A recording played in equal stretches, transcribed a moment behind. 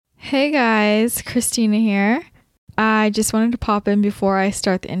Hey guys, Christina here. I just wanted to pop in before I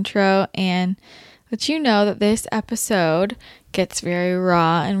start the intro and let you know that this episode gets very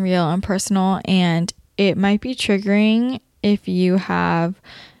raw and real and personal, and it might be triggering if you have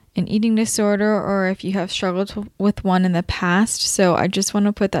an eating disorder or if you have struggled with one in the past. So I just want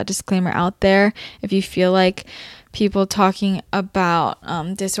to put that disclaimer out there. If you feel like people talking about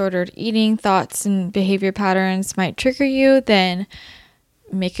disordered eating thoughts and behavior patterns might trigger you, then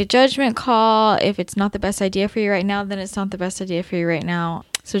make a judgment call. If it's not the best idea for you right now, then it's not the best idea for you right now.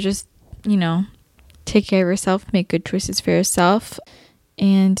 So just, take care of yourself, make good choices for yourself.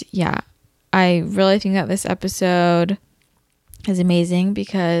 And yeah, I really think that this episode is amazing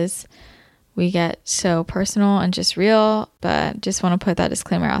because we get so personal and just real, but just want to put that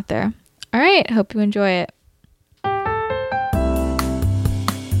disclaimer out there. All right, hope you enjoy it.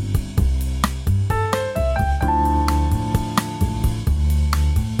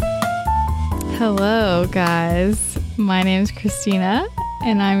 Hello guys, my name is Christina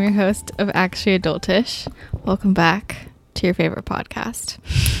and I'm your host of Actually Adultish. Welcome back to your favorite podcast.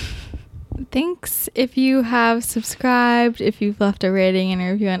 Thanks if you have subscribed, if you've left a rating and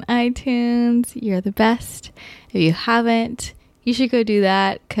a review on iTunes, you're the best. If you haven't, you should go do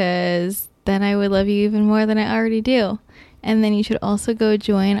that because then I would love you even more than I already do. And then you should also go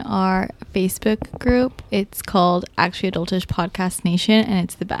join our Facebook group. It's called Actually Adultish Podcast Nation, and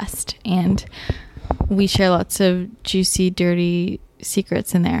it's the best. And we share lots of juicy, dirty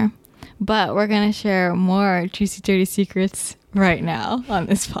secrets in there. But we're going to share more juicy, dirty secrets right now on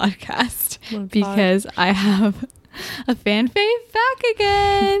this podcast because I have a fan fave back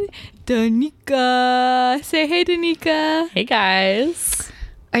again. Danica. Say hey, Danica. Hey, guys.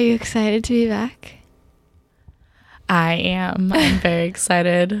 Are you excited to be back? I am. I'm very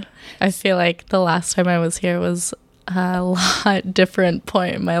excited. I feel like the last time I was here was a lot different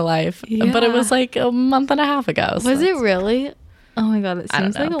point in my life. Yeah. But it was like a month and a half ago. So was it really? Oh my God, it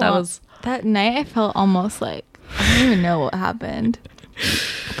seems like that night I felt almost like, I don't even know what happened.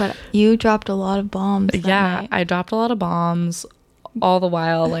 But you dropped a lot of bombs that night. I dropped a lot of bombs. All the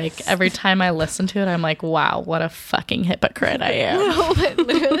while, like, every time I listen to it, I'm like, wow, what a fucking hypocrite I am. No, but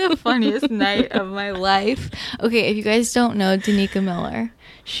literally the funniest night of my life. Okay, if you guys don't know Danica Miller,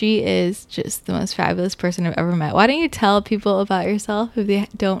 she is just the most fabulous person I've ever met. Why don't you tell people about yourself if they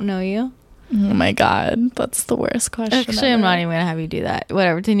don't know you? Oh my God, that's the worst question. Actually, ever. I'm not even going to have you do that.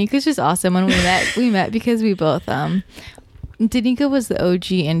 Whatever, Danica's just awesome. When we met because we both, Danica was the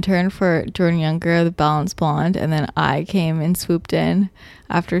OG intern for Jordan Younger, the Balanced Blonde, and then I came and swooped in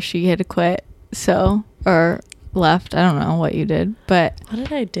after she had quit, or left. I don't know what you did, but what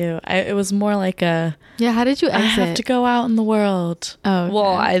did I do? It was more like a how did you exit? I have to go out in the world. Oh, okay.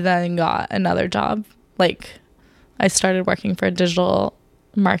 Well, I then got another job. Like, I started working for a digital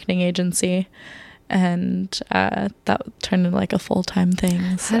marketing agency, and that turned into like a full-time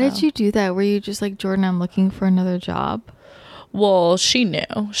thing. So. How did you do that? Were you just like, Jordan, I'm looking for another job? Well, she knew.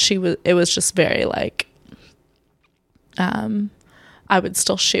 It was just very like, I would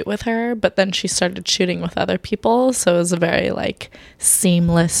still shoot with her, but then she started shooting with other people. So it was a very like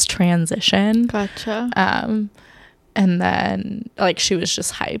seamless transition. Gotcha. And then like she was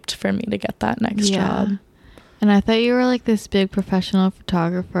just hyped for me to get that next job. And I thought you were like this big professional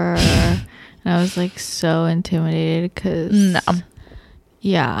photographer. And I was like so intimidated because. No.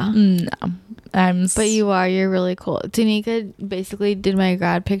 Yeah. No. But you're really cool. Danica basically did my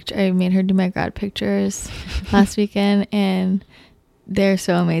grad picture. I made her do my grad pictures last weekend, and they're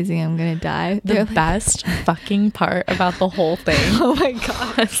so amazing. I'm gonna die. The best fucking part about the whole thing. Oh my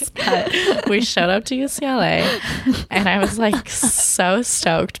God. Was that we showed up to UCLA, and I was like so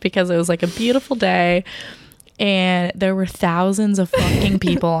stoked because it was like a beautiful day. And there were thousands of fucking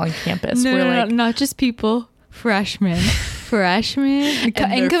people on campus. No, not just people. Incoming freshmen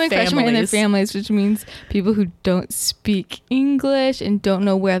and their families, which means people who don't speak English and don't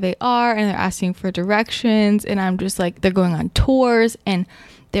know where they are, and they're asking for directions, and I'm just like, they're going on tours and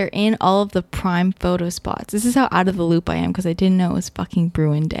they're in all of the prime photo spots. This is how out of the loop I am because I didn't know it was fucking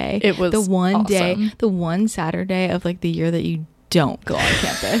Bruin Day. It was the one awesome. day, the one Saturday of like the year that you don't go on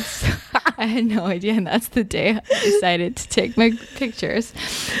campus. I had no idea, and that's the day I decided to take my pictures.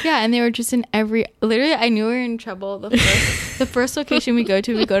 Yeah, and they were just in literally I knew we were in trouble. The first location we go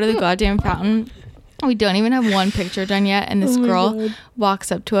to the goddamn fountain. We don't even have one picture done yet, and this girl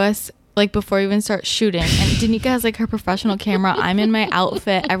walks up to us like before we even start shooting, and Danica has like her professional camera. I'm in my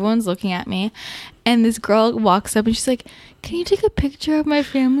outfit, everyone's looking at me, and this girl walks up and she's like, can you take a picture of my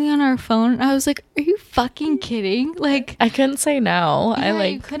family on our phone? And I was like, are you fucking kidding? Like, I couldn't say no. Yeah,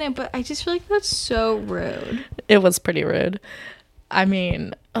 you couldn't, but I just feel like that's so rude. It was pretty rude. I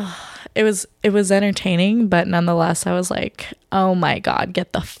mean, it was entertaining, but nonetheless I was like, oh my god,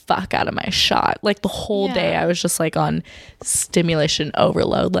 get the fuck out of my shot. Like the whole day I was just like on stimulation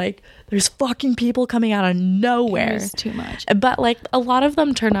overload. Like there's fucking people coming out of nowhere. It was too much. But like a lot of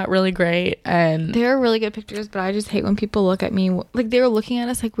them turned out really great, and they were really good pictures, but I just hate when people look at me like they were looking at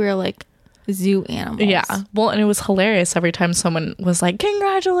us like we were like zoo animals. Yeah. Well, and it was hilarious every time someone was like,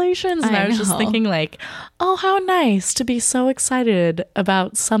 congratulations. And I was just thinking like, oh, how nice to be so excited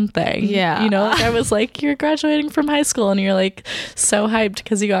about something. Yeah. You know, like I was like, you're graduating from high school and you're like so hyped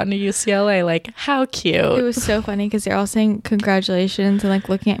because you got into UCLA. Like, how cute. It was so funny because they're all saying congratulations and like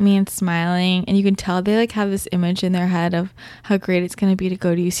looking at me and smiling. And you can tell they like have this image in their head of how great it's going to be to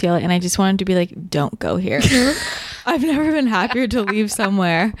go to UCLA. And I just wanted to be like, don't go here. I've never been happier to leave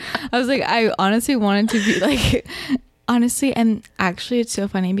somewhere. I was like, I honestly wanted to be like, honestly, and actually it's so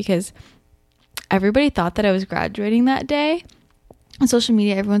funny because everybody thought that I was graduating that day. On social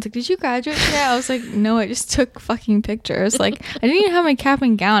media, everyone's like, did you graduate today? I was like, no, I just took fucking pictures. Like, I didn't even have my cap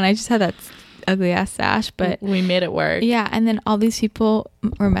and gown. I just had that ugly ass sash, but we made it work. Yeah, and then all these people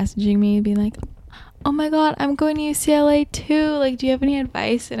were messaging me being like, oh my god, I'm going to UCLA too. Like, do you have any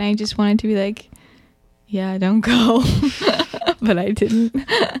advice? And I just wanted to be like, yeah, don't go. But I didn't.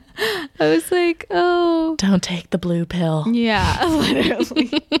 I was like, oh. Don't take the blue pill. Yeah,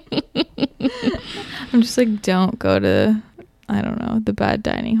 literally. I'm just like, don't go to, I don't know, the bad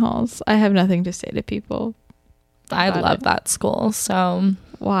dining halls. I have nothing to say to people. I love that school. So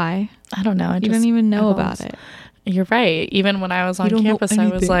why? I don't know. You don't even know about it. You're right. Even when I was on campus, I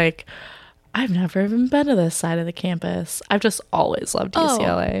was like, I've never even been to this side of the campus. I've just always loved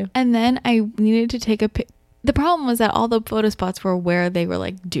UCLA. And then I needed to take a the problem was that all the photo spots were where they were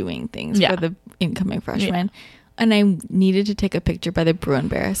like doing things for the incoming freshmen. Yeah. And I needed to take a picture by the Bruin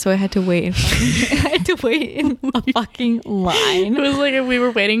Bear, so I had to wait. I had to wait in a fucking line. It was like we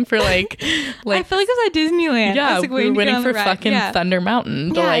were waiting for like I feel like it was at Disneyland. Yeah, I was, like, we were waiting for fucking Thunder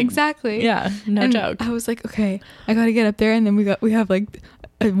Mountain. Yeah, exactly. Yeah, no joke. I was like, okay, I gotta get up there, and then we have like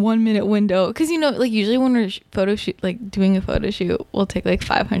a 1 minute window, because you know, like usually when we're doing a photo shoot, we'll take like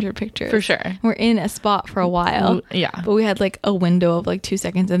 500 pictures for sure. We're in a spot for a while. Yeah, but we had like a window of like 2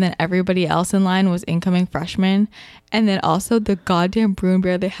 seconds, and then everybody else in line was incoming freshmen. And then also the goddamn Bruin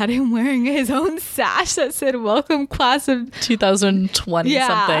Bear, they had him wearing his own sash that said welcome class of 2020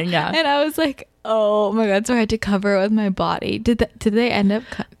 something. Yeah, and I was like, oh my god, so I had to cover it with my body. Did they end up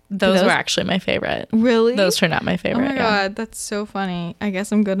those were actually my favorite. Really? Those turned out my favorite. Oh my god, that's so funny. I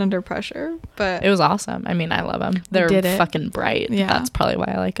guess I'm good under pressure, but it was awesome. I mean, I love them. They're fucking bright. Yeah, that's probably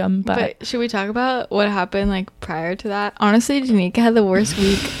why I like them. But should we talk about what happened like prior to that? Honestly, Janika had the worst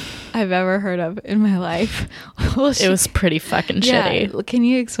week I've ever heard of in my life. It was pretty fucking shitty. Can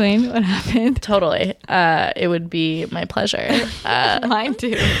you explain what happened? Totally. It would be my pleasure. Mine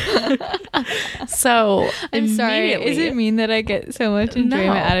too. So I'm sorry. Is it mean that I get so much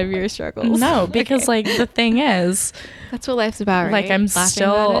enjoyment out of your struggles? No, because like the thing is, that's what life's about, right? Like I'm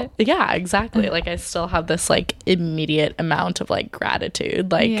still, yeah, exactly. Like I still have this like immediate amount of like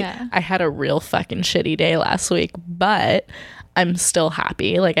gratitude. Like I had a real fucking shitty day last week, but I'm still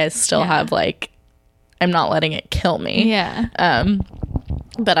happy. Like I still have like, I'm not letting it kill me. Yeah.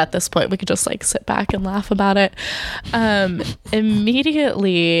 But at this point we could just like sit back and laugh about it.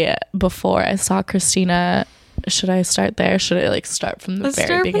 Immediately before I saw Christina, should I start there? Should I like start from the Let's very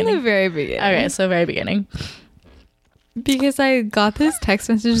start beginning? From the very beginning. Okay, so very beginning. Because I got this text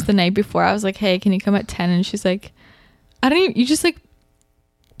message the night before. I was like, hey, can you come at 10? And she's like, I don't even, you just like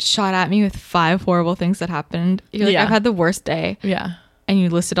shot at me with 5 horrible things that happened. You're like, I've had the worst day. Yeah. And you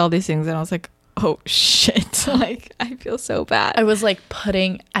listed all these things, and I was like, oh shit. Like, I feel so bad. I was like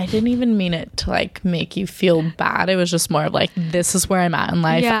I didn't even mean it to like make you feel bad. It was just more of like, this is where I'm at in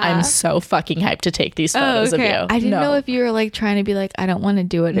life. Yeah. I'm so fucking hyped to take these photos of you. I didn't know if you were like trying to be like, I don't want to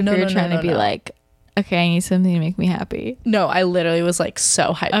do it. If you were trying to be like, okay, I need something to make me happy. No, I literally was like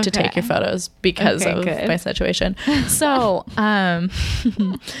so hyped to take your photos because of my situation. So,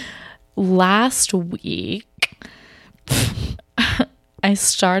 last week, I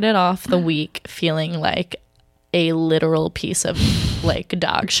started off the week feeling like a literal piece of like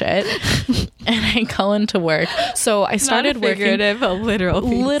dog shit, and I go into work. So I started Not a figurative, a literal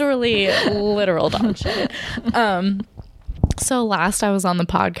piece. Literally literal dog shit. So last I was on the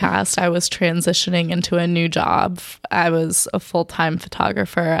podcast, I was transitioning into a new job. I was a full-time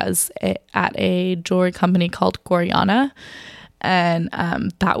photographer at a jewelry company called Goriana, and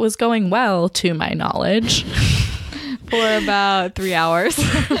that was going well to my knowledge. For about 3 hours.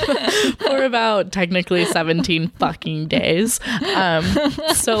 For about technically 17 fucking days.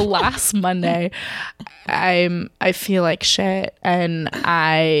 So last Monday, I feel like shit, and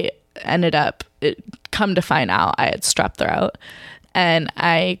I ended up, come to find out, I had strep throat. And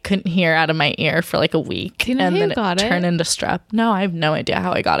I couldn't hear out of my ear for like a week. Do you know and how then you got it? Turned into strep. No, I have no idea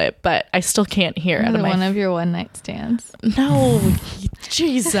how I got it, but I still can't hear out of my... One of your one night stands. No,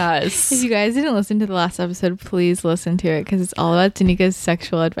 Jesus. If you guys didn't listen to the last episode, please listen to it because it's all about Tanika's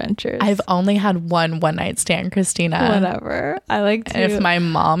sexual adventures. I've only had one night stand, Christina. Whatever. I like to. If my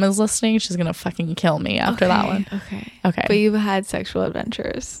mom is listening, she's gonna fucking kill me after that one. Okay. But you've had sexual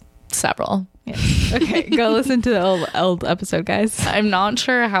adventures. Several. Yes. Okay, go listen to the old episode, guys. I'm not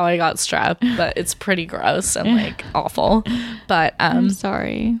sure how I got strep, but it's pretty gross and like awful. But I'm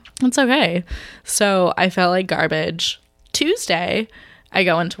sorry. It's okay. So I felt like garbage. Tuesday, I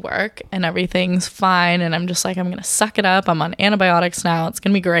go into work and everything's fine, and I'm just like, I'm gonna suck it up. I'm on antibiotics now. It's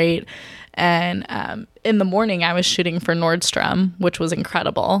gonna be great. And in the morning, I was shooting for Nordstrom, which was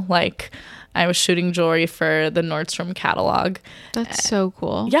incredible. Like, I was shooting jewelry for the Nordstrom catalog. That's so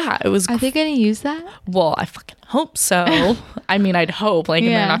cool. Yeah, it was. Are they going to use that? Well, I fucking hope so. I mean, I'd hope. Like,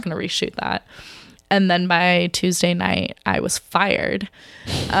 and they're not going to reshoot that. And then by Tuesday night, I was fired.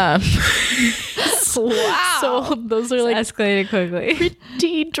 Wow. So those are like escalated quickly.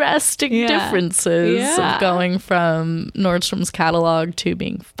 Pretty drastic differences of going from Nordstrom's catalog to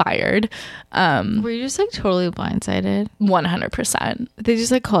being fired. Were you just like totally blindsided? 100%. They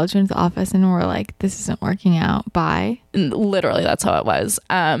just like called you into the office and were like, this isn't working out. Bye. Literally, that's how it was.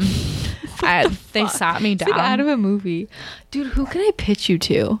 They sat me down. It's like out of a movie. Dude, who can I pitch you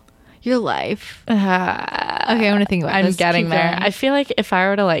to? Your life. Okay, I want to think about this. I'm getting there. I feel like if I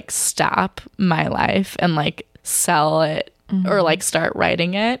were to like stop my life and like sell it or like start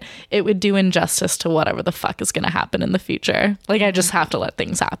writing it, it would do injustice to whatever the fuck is going to happen in the future. Like, I just have to let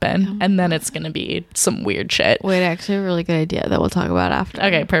things happen, and then it's going to be some weird shit. Wait, actually a really good idea that we'll talk about after.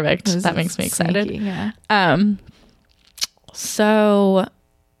 Okay, perfect. That makes me excited. Sneaky, yeah. So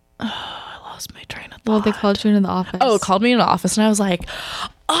I lost my train of thought. Well, they called you into the office. Oh, called me in the office, and I was like,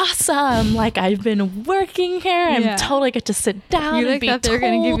 awesome, like I've been working here, I'm totally get to sit down. You like thought they were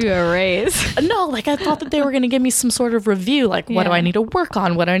gonna give you a raise? No, like I thought that they were gonna give me some sort of review, like what do I need to work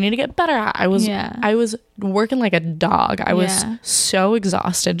on, what do I need to get better at. I was working like a dog. I was so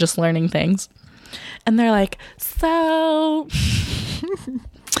exhausted just learning things, and they're like, so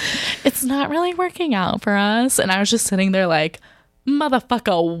it's not really working out for us. And I was just sitting there like,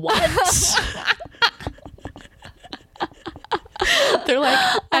 motherfucker, what? They're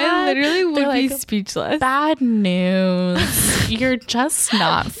like, I literally would be speechless. Bad news. You're just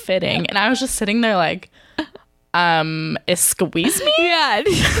not fitting. And I was just sitting there like, squeeze me? Yeah.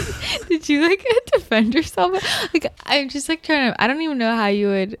 Did you like defend yourself? Like, I'm just like trying to, I don't even know how you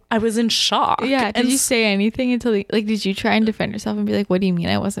would. I was in shock. Yeah. Did you say anything until like, did you try and defend yourself and be like, what do you mean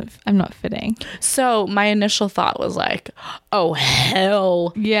I'm not fitting? So my initial thought was like, oh,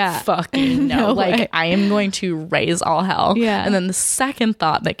 hell yeah. Fucking no. No like, I am going to raise all hell. Yeah. And then the second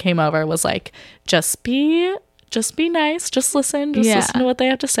thought that came over was like, just be nice, just listen to what they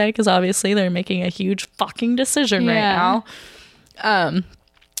have to say, because obviously they're making a huge fucking decision right now.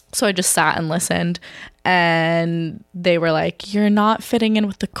 So I just sat and listened, and they were like, you're not fitting in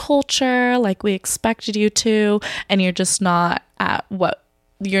with the culture like we expected you to, and you're just not at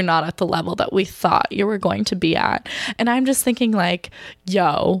you're not at the level that we thought you were going to be at. And I'm just thinking like,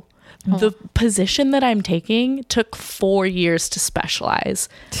 yo, the position that I'm taking took 4 years to specialize.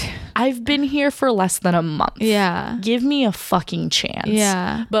 I've been here for less than a month. Yeah. Give me a fucking chance.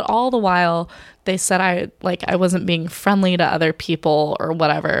 Yeah. But all the while, they said I wasn't being friendly to other people or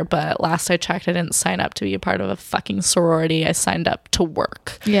whatever. But last I checked, I didn't sign up to be a part of a fucking sorority. I signed up to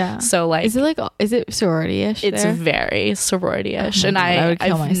work. Yeah. So like, is it sorority-ish? It's there? very sorority-ish. And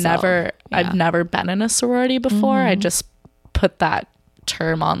I've never been in a sorority before. I just put that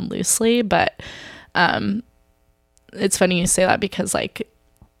term on loosely, but it's funny you say that, because like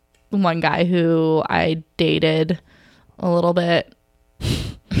one guy who I dated a little bit,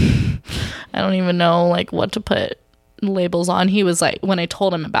 I don't even know like what to put labels on. He was like, when I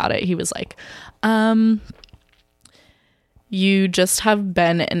told him about it, he was like, you just have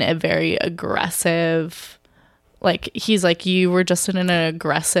been in a very aggressive, like, he's like, you were just in an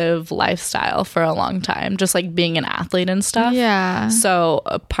aggressive lifestyle for a long time, just like being an athlete and stuff. Yeah. So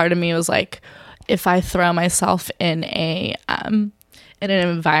a part of me was like, if I throw myself in an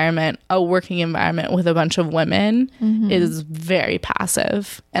environment, a working environment with a bunch of women, it is very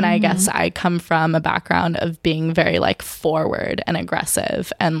passive. And I guess I come from a background of being very like forward and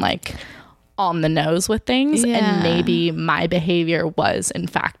aggressive and like on the nose with things. Yeah. And maybe my behavior was in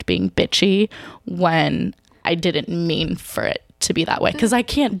fact being bitchy when I didn't mean for it to be that way, because I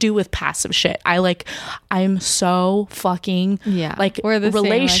can't do with passive shit. I'm so fucking like We're the same like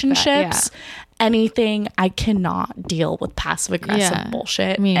that. relationships, anything. I cannot deal with passive aggressive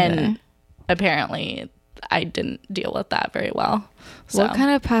bullshit. Me and neither. apparently I didn't deal with that very well. So What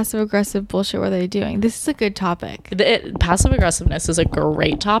kind of passive aggressive bullshit were they doing? This is a good topic. passive aggressiveness is a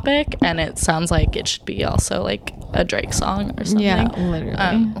great topic, and it sounds like it should be also like a Drake song or something. Yeah,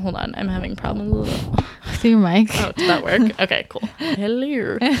 literally. Hold on, I'm having problems with it. With your mic. Oh, did that work? Okay, cool.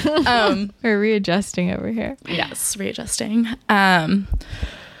 Hello. We're readjusting over here. Yes, readjusting. What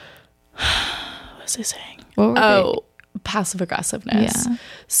was I saying? What were Passive aggressiveness. Yeah.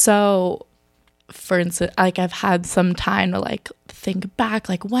 So, for instance, like I've had some time to like think back,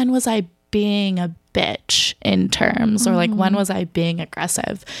 like when was I being a bitch in terms, or like when was I being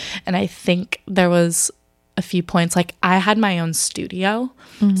aggressive? And I think there was a few points. Like I had my own studio,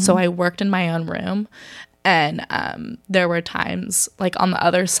 so I worked in my own room, and there were times like on the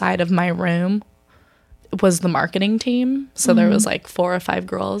other side of my room was the marketing team, so there was like 4 or 5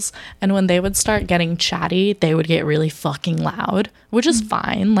 girls, and when they would start getting chatty, they would get really fucking loud, which is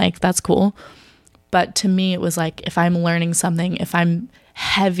fine, like that's cool. But to me it was like, if I'm learning something, if I'm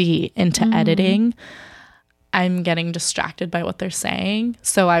heavy into editing, I'm getting distracted by what they're saying,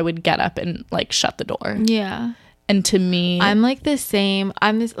 so I would get up and like shut the door. Yeah. And to me, I'm like the same.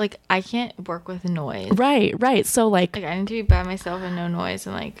 I'm this like, I can't work with noise. right, so like Like I need to be by myself and no noise,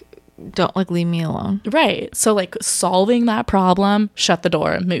 and like don't like leave me alone. right, so like solving that problem, shut the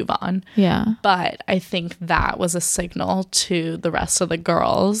door and move on. Yeah. But I think that was a signal to the rest of the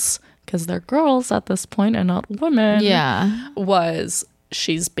girls, because they're girls at this point and not women. Yeah. Was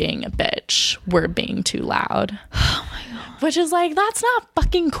she's being a bitch, we're being too loud. Oh my god. Which is like, that's not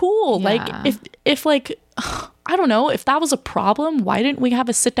fucking cool. Yeah. Like if like I don't know, if that was a problem, why didn't we have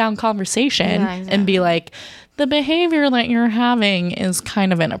a sit down conversation and be like, the behavior that you're having is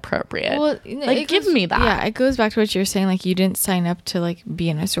kind of inappropriate. Well, like give me that. Yeah, it goes back to what you're saying. Like you didn't sign up to like be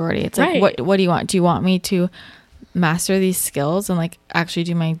in a sorority. It's like, Right. what do you want? Do you want me to master these skills and like actually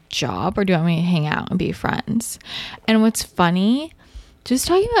do my job, or do you want me to hang out and be friends? And what's funny, just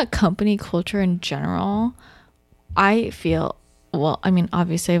talking about company culture in general, I feel, well, I mean,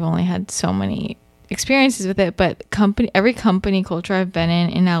 obviously I've only had so many experiences with it, but every company culture I've been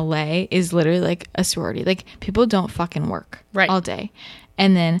in LA is literally like a sorority. Like people don't fucking work all day.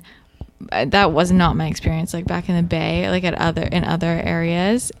 And then that was not my experience like back in the Bay, like in other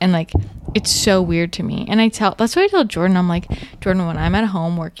areas, and like it's so weird to me. And that's what I tell Jordan. I'm like, Jordan, when I'm at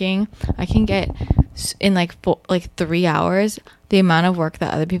home working, I can get in like 3 hours the amount of work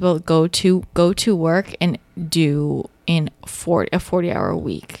that other people go to work and do in a 40-hour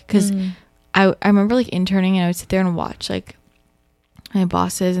week. Because I remember like interning, and I would sit there and watch like my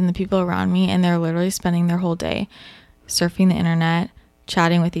bosses and the people around me, and they're literally spending their whole day surfing the internet,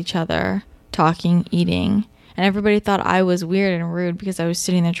 chatting with each other, talking, eating, and everybody thought I was weird and rude because I was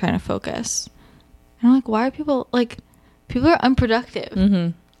sitting there trying to focus. And I'm like, why are people are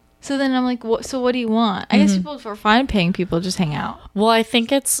unproductive? So then I'm like, what do you want? I guess people are fine paying people to just hang out. Well, I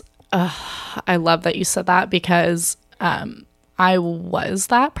think it's I love that you said that, because I was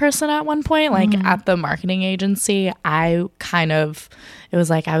that person at one point, like at the marketing agency. It was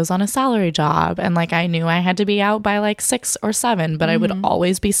like I was on a salary job, and like I knew I had to be out by like 6 or 7, but I would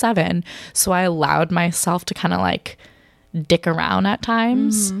always be 7. So I allowed myself to kind of like dick around at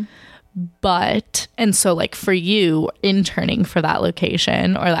times. And so like for you interning for that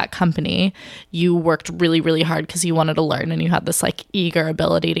location or that company, you worked really, really hard because you wanted to learn, and you had this like eager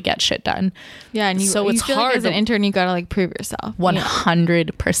ability to get shit done. Yeah. And so it's feel hard like as an intern, you got to like prove yourself.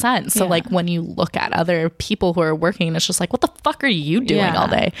 100%. So like when you look at other people who are working, it's just like, what the fuck are you doing all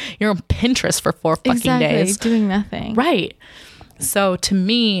day? You're on Pinterest for 4 fucking days. Doing nothing. Right. So to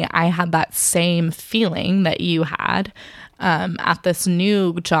me, I had that same feeling that you had at this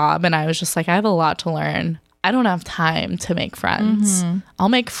new job, and I was just like, I have a lot to learn. I don't have time to make friends. I'll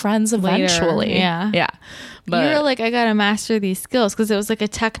make friends eventually. Later. Yeah. But you were like, I gotta master these skills, because it was like a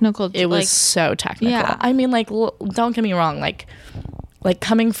technical. It was so technical. Yeah. I mean, like, don't get me wrong. Like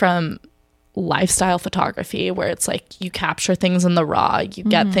coming from lifestyle photography, where it's like you capture things in the raw, you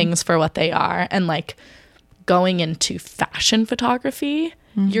get things for what they are, and like going into fashion photography,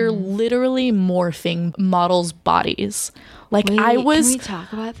 you're literally morphing models' bodies. Like Wait, can we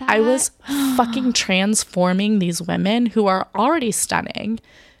talk about that? I was fucking transforming these women who are already stunning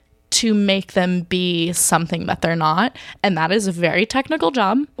to make them be something that they're not. And that is a very technical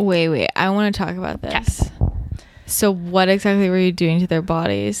job. Wait, I want to talk about this. So what exactly were you doing to their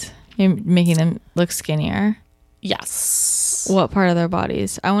bodies? You're making them look skinnier. Yes. What part of their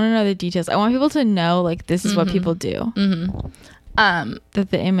bodies? I want to know the details. I want people to know, like, this is what people do. That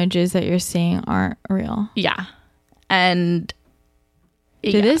the images that you're seeing aren't real. Yeah. And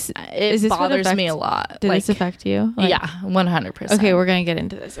it bothers me a lot. Did this affect you? Like, yeah, 100%. Okay, we're gonna get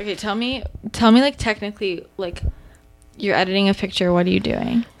into this. Okay, tell me like technically, like, you're editing a picture. What are you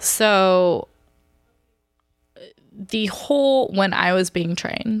doing? So when I was being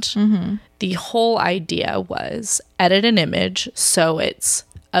trained, the whole idea was edit an image so it's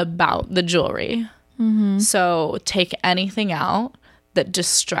about the jewelry. So take anything out that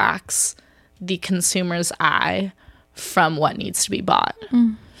distracts the consumer's eye from what needs to be bought.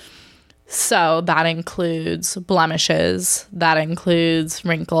 So that includes blemishes, that includes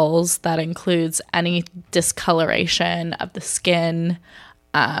wrinkles, that includes any discoloration of the skin,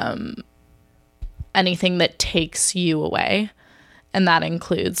 anything that takes you away. And that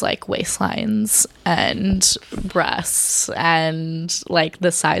includes like waistlines and breasts and like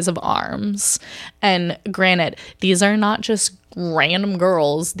the size of arms. And granted, these are not just random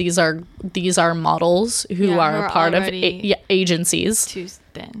girls. These are models who are part of agencies. Too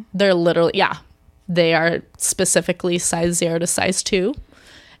thin. They're literally, they are specifically size 0 to size 2.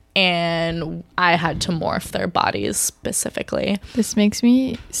 And I had to morph their bodies specifically. This makes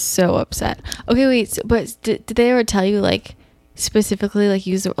me so upset. Okay, wait, but did they ever tell you, like, specifically,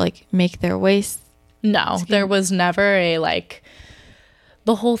 like, make their waist? No, skin? There was never a, like,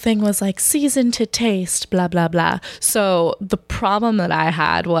 the whole thing was like seasoned to taste, blah, blah, blah. So the problem that I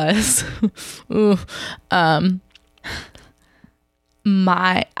had was,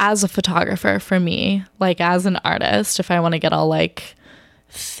 as a photographer, for me, like, as an artist, if I want to get all, like,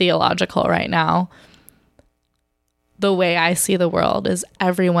 theological right now, the way I see the world is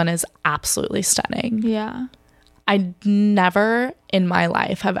everyone is absolutely stunning. Yeah. I never in my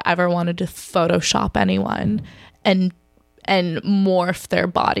life have ever wanted to Photoshop anyone and morph their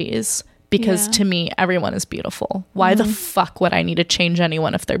bodies, because to me everyone is beautiful. Why the fuck would I need to change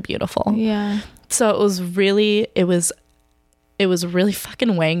anyone if they're beautiful? Yeah. So it was really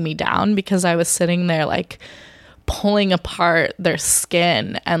fucking weighing me down, because I was sitting there like pulling apart their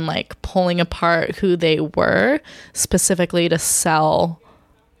skin and like pulling apart who they were specifically to sell.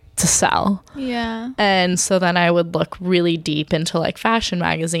 Yeah. And so then I would look really deep into like fashion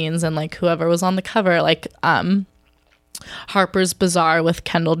magazines and like whoever was on the cover, like Harper's Bazaar with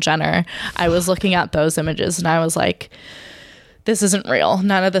Kendall Jenner. I was looking at those images and I was like, this isn't real.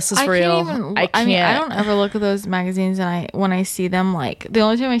 None of this is real. I mean, I don't ever look at those magazines, and when I see them, like, the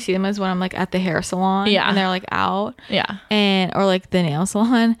only time I see them is when I'm like at the hair salon, and they're like out, or like the nail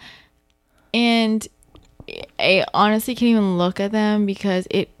salon, and I honestly can't even look at them because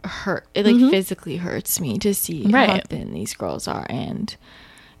it physically hurts me to see how thin these girls are, and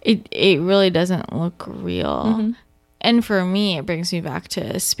it really doesn't look real. And for me, it brings me back to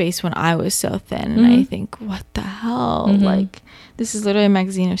a space when I was so thin, and I think, what the hell? Like, this is literally a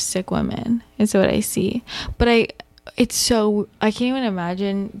magazine of sick women, is what I see. But I can't even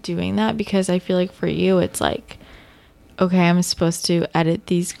imagine doing that, because I feel like for you, it's like, okay, I'm supposed to edit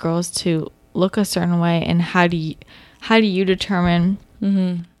these girls to look a certain way, and how do you determine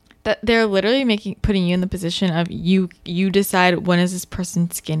that they're literally putting you in the position of you decide when is this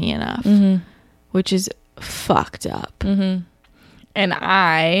person skinny enough, which is fucked up. And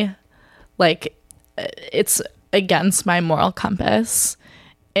I, like, it's against my moral compass.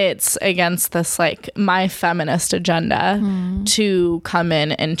 It's against this, like, my feminist agenda to come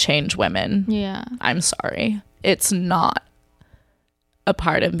in and change women. Yeah. I'm sorry. It's not a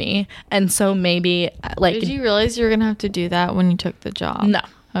part of me. And so maybe, like, did you realize you were gonna have to do that when you took the job? No.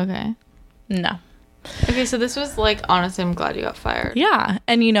 Okay. No. Okay, so this was like, honestly, I'm glad you got fired. Yeah.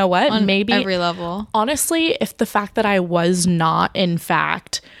 And you know what? On maybe every level. Honestly, if the fact that I was not, in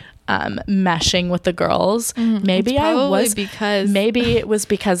fact, meshing with the girls, maybe it was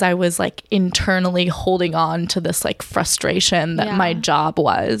because I was like internally holding on to this like frustration that my job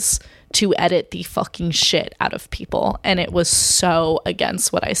was to edit the fucking shit out of people, and it was so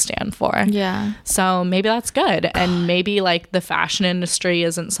against what I stand for. Yeah. So maybe that's good. And maybe like the fashion industry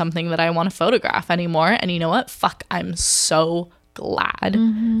isn't something that I want to photograph anymore. And you know what? Fuck, I'm so glad.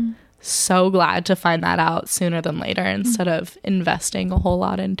 So glad to find that out sooner than later, instead of investing a whole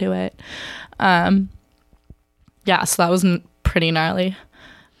lot into it. So that was pretty gnarly.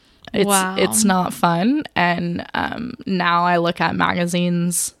 It's not fun. And now I look at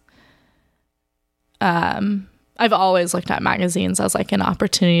magazines. I've always looked at magazines as like an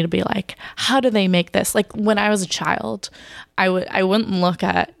opportunity to be like, how do they make this? Like, when I was a child, I wouldn't look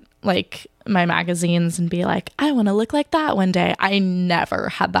at like my magazines and be like, I want to look like that one day. I never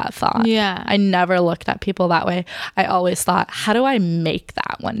had that thought. Yeah. I never looked at people that way. I always thought, how do I make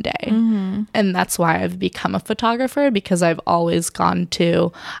that one day? And that's why I've become a photographer, because I've always gone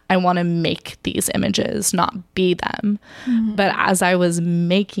to, I want to make these images, not be them. But as I was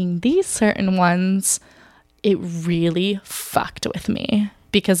making these certain ones, it really fucked with me,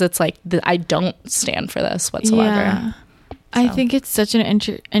 because it's like, I don't stand for this whatsoever. Yeah. I think it's such an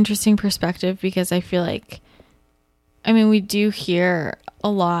interesting perspective, because I feel like, I mean, we do hear a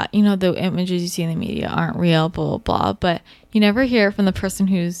lot, you know, the images you see in the media aren't real, blah, blah, blah, but you never hear from the person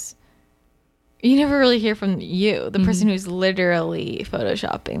you never really hear from the person who's literally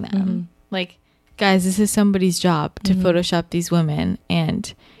photoshopping them. Like, guys, this is somebody's job to Photoshop these women,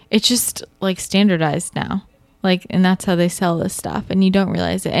 and it's just like standardized now. Like, and that's how they sell this stuff, and you don't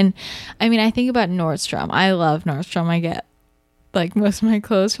realize it. And I mean, I think about Nordstrom. I love Nordstrom. I get like most of my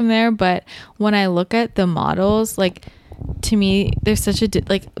clothes from there, but when I look at the models, like, to me, there's such a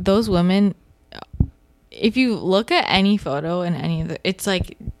like, those women, if you look at any photo in any of the, it's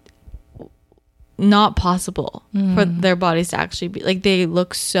like not possible for their bodies to actually be like, they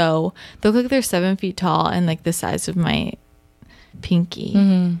look like they're 7 feet tall and like the size of my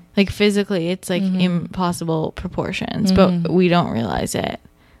pinky. Like, physically it's like impossible proportions, but we don't realize it.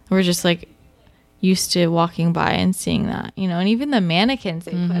 We're just like used to walking by and seeing that, you know. And even the mannequins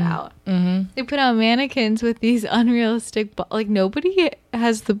they put out, they put out mannequins with these unrealistic like, nobody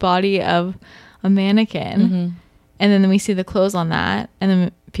has the body of a mannequin. And then we see the clothes on that, and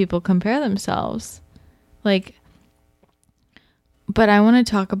then people compare themselves, like. But I want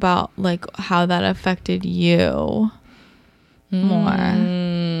to talk about like how that affected you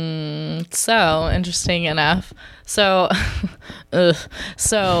more. So interesting enough. So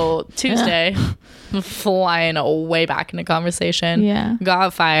Tuesday, flying way back into conversation,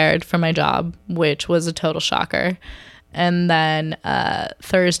 got fired from my job, which was a total shocker. And then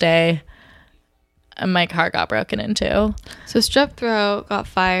Thursday, my car got broken into. So strep throat, got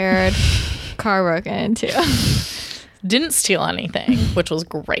fired, car broken into. Didn't steal anything, which was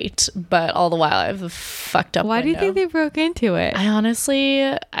great, but all the while I have a fucked up Why window. do you think they broke into it?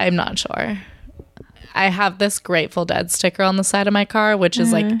 I'm not sure. I have this Grateful Dead sticker on the side of my car, which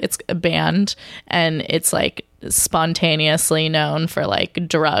is like, it's a band, and it's like spontaneously known for like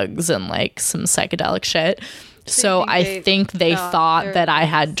drugs and like some psychedelic shit. So I think they thought that I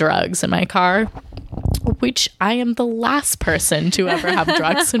had drugs in my car, which I am the last person to ever have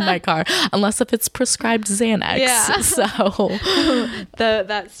drugs in my car, unless if it's prescribed Xanax. Yeah. So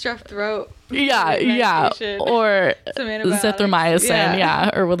that strep throat. Yeah. Or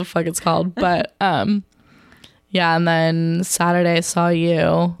zithromycin, or what the fuck it's called. But yeah, and then Saturday I saw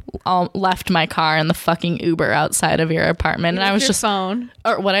you. Left my car in the fucking Uber outside of your apartment, and I was just phone.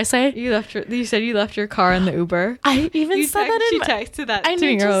 Or what I say? You said you left your car in the Uber. I even said that. She texted that to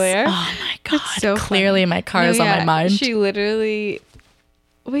me earlier. Oh my god! So clearly, my car is on my mind. She literally.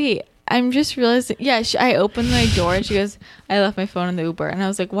 Wait, I'm just realizing. Yeah, I opened my door and she goes, "I left my phone in the Uber," and I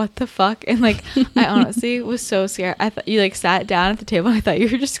was like, "What the fuck?" And like, I honestly was so scared. I thought you like sat down at the table. And I thought you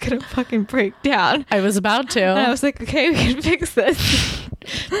were just gonna fucking break down. I was about to. And I was like, "Okay, we can fix this."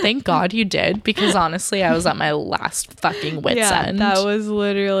 Thank God you did, because honestly, I was at my last fucking wit's end. That was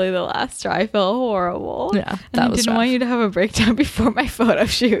literally the last straw. I felt horrible. Yeah, that was I didn't want you to have a breakdown before my photo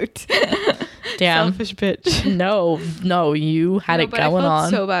shoot. Damn. Selfish bitch. No, you had it going on. I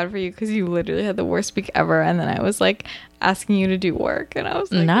felt so bad for you, because you literally had the worst week ever, and then I was like asking you to do work, and I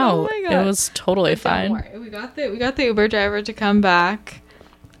was like, no, oh my God. It was totally fine. Don't worry. We got the Uber driver to come back.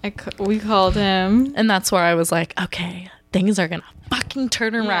 We called him, and that's where I was like, okay, things are gonna fucking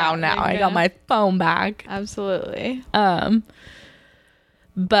turn around now. I got my phone back. Absolutely.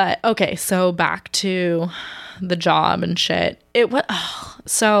 But okay, so back to the job and shit.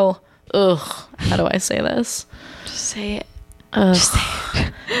 How do I say this? Just say it. Just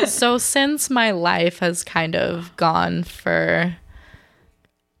say it. So since my life has kind of gone for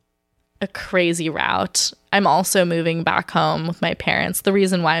a crazy route, I'm also moving back home with my parents. The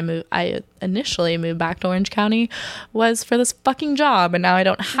reason why I initially moved back to Orange County was for this fucking job, and now I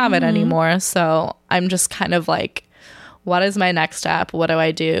don't have it anymore. So I'm just kind of like, what is my next step? What do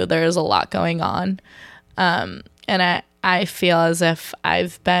I do? There's a lot going on. And I feel as if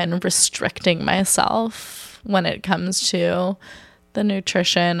I've been restricting myself when it comes to the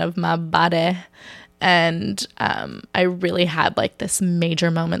nutrition of my body. And I really had like this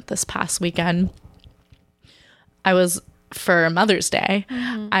major moment this past weekend. For Mother's Day,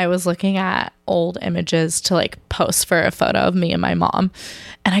 I was looking at old images to like post for a photo of me and my mom,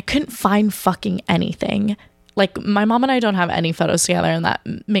 and I couldn't find fucking anything. like my mom and I don't have any photos together, and that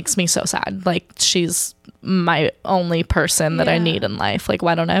makes me so sad. Like she's my only person that I need in life. Like,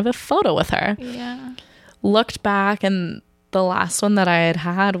 why don't I have a photo with her? Yeah. Looked back, and the last one that I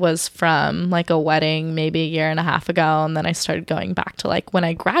had was from like a wedding maybe a year and a half ago. And then I started going back to like when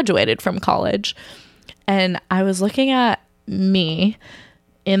I graduated from college, and I was looking at me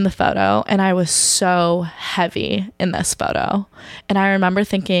in the photo, and I was so heavy in this photo. And I remember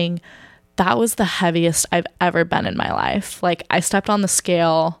thinking, that was the heaviest I've ever been in my life. Like I stepped on the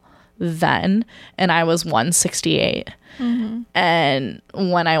scale then and I was 168. Mm-hmm. And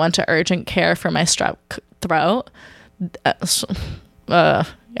when I went to urgent care for my strep throat,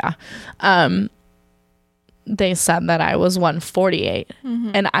 they said that I was 148.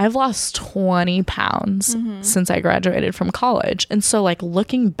 Mm-hmm. And I've lost 20 pounds since I graduated from college. And so like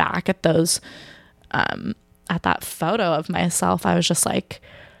looking back at those, at that photo of myself, I was just like,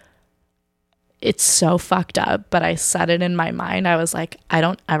 it's so fucked up. But I said it in my mind. I was like, I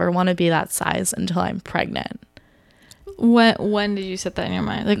don't ever want to be that size until I'm pregnant. When did you set that in your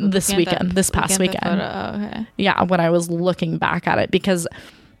mind? Like this past weekend. Oh, okay. Yeah, when I was looking back at it, because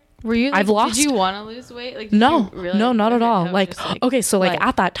were you? Like, I've lost. Did you want to lose weight? Like, no, not at all. Like, okay, so like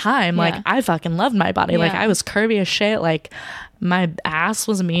at that time, like I fucking loved my body. Like I was curvy as shit. Like my ass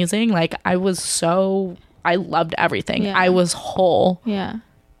was amazing. Like I loved everything. I was whole. Yeah.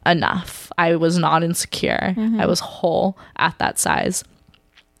 Enough. I was not insecure. I was whole at that size.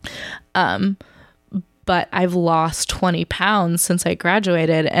 But I've lost 20 pounds since I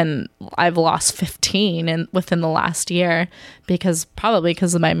graduated, and I've lost 15 within the last year probably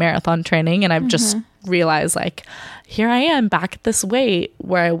because of my marathon training. And I've just realized like, here I am back at this weight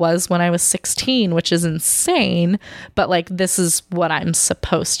where I was when I was 16, which is insane. But like, this is what I'm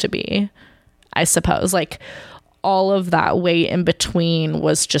supposed to be, I suppose. Like all of that weight in between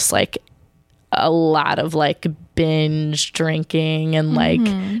was just like a lot of like binge drinking and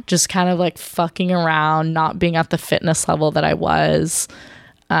like just kind of like fucking around, not being at the fitness level that I was.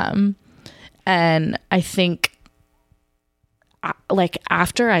 And I think like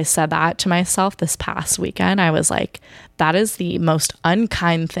after I said that to myself this past weekend, I was like, that is the most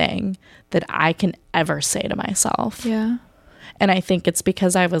unkind thing that I can ever say to myself. Yeah. And I think it's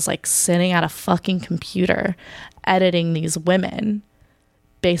because I was like sitting at a fucking computer editing these women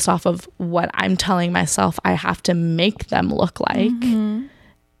based off of what I'm telling myself I have to make them look like.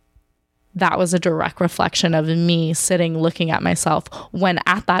 That was a direct reflection of me sitting looking at myself when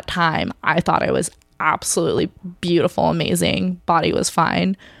at that time I thought I was absolutely beautiful, amazing, body was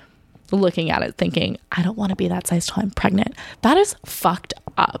fine. Looking at it thinking, I don't want to be that size till I'm pregnant. That is fucked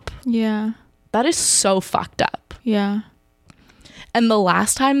up. Yeah. That is so fucked up. Yeah. And the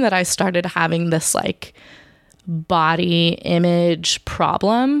last time that I started having this like body image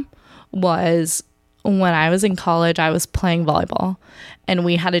problem was when I was in college. I was playing volleyball and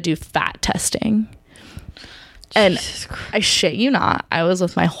we had to do fat testing. And I shit you not, I was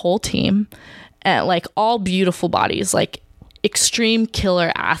with my whole team and like all beautiful bodies, like extreme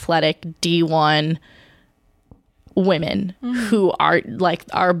killer athletic D1 women who are like,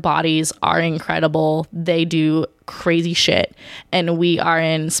 our bodies are incredible. They do crazy shit. And we are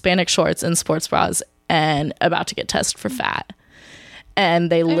in spandex shorts and sports bras and about to get tested for fat. And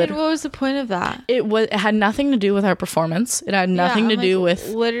they literally, what was the point of that? It had nothing to do with our performance. It had nothing to do with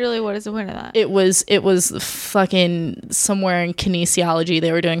literally, what is the point of that? It was fucking somewhere in kinesiology.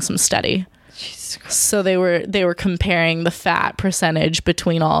 They were doing some study. Jesus Christ. So they were comparing the fat percentage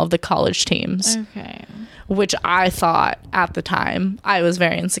between all of the college teams. Okay. Which I thought at the time, I was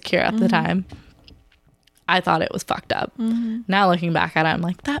very insecure at the time. I thought it was fucked up. Now looking back at it, I'm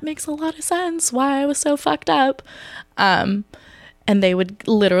like, that makes a lot of sense why I was so fucked up. And they would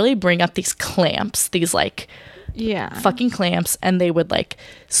literally bring up these clamps, these like fucking clamps, and they would like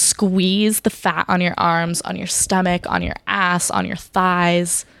squeeze the fat on your arms, on your stomach, on your ass, on your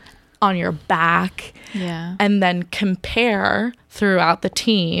thighs, on your back. Yeah. And then compare throughout the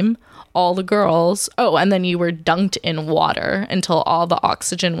team all the girls. Oh, and then you were dunked in water until all the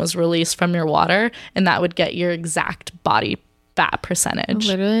oxygen was released from your water, and that would get your exact body fat percentage. It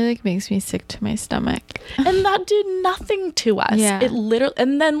literally like makes me sick to my stomach. And that did nothing to us. Yeah. It literally,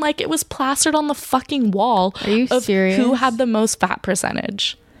 and then like it was plastered on the fucking wall. Are you serious? Who had the most fat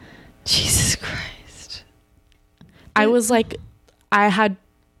percentage? Jesus Christ. I was like, I had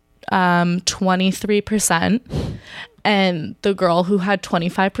 23%. And the girl who had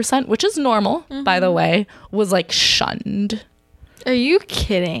 25%, which is normal, by the way, was like shunned. Are you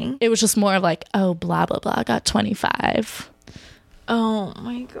kidding? It was just more of like, oh, blah, blah, blah, got 25. Oh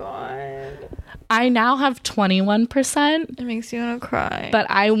my God. I now have 21%. It makes you want to cry. But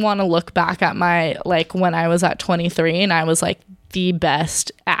I want to look back at my, like, when I was at 23 and I was, like, the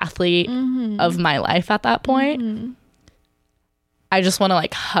best athlete of my life at that point. I just want to,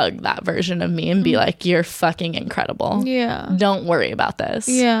 like, hug that version of me and be like, you're fucking incredible. Yeah. Don't worry about this.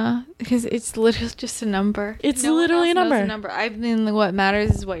 Yeah. Because it's literally just a number. It's literally a number. I mean, what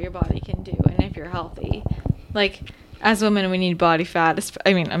matters is what your body can do and if you're healthy. Like, as women, we need body fat.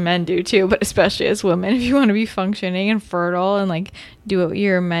 I mean, men do too, but especially as women, if you want to be functioning and fertile and, like, do what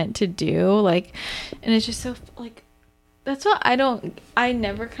you're meant to do. Like, and it's just so, like, that's what I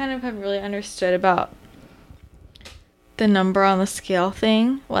never kind of have really understood about the number on the scale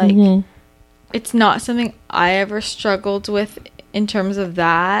thing. Like, it's not something I ever struggled with in terms of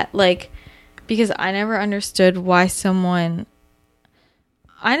that. Like, because I never understood why someone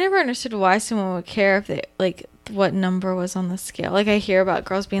would care if they, like, what number was on the scale. Like, I hear about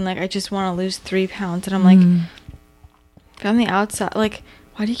girls being like, I just want to lose 3 pounds. And I'm like, from the outside, like,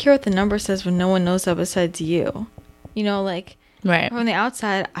 why do you care what the number says when no one knows that besides you? You know, like, right. From the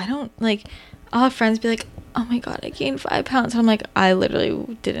outside, I don't, like, I'll have friends be like, oh my God, I gained 5 pounds. And I'm like, I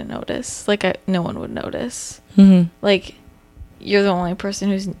literally didn't notice. Like, no one would notice. Like, you're the only person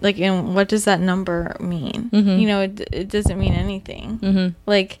who's, like, and what does that number mean? You know, it doesn't mean anything.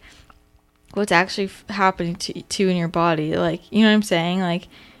 Like, what's actually happening to in your body? Like, you know what I'm saying? Like,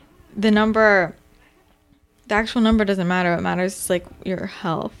 the actual number doesn't matter. What matters is, like, your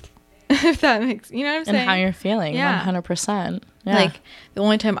health. If that makes, you know what I'm saying? And how you're feeling. Yeah. 100%. Yeah. Like, the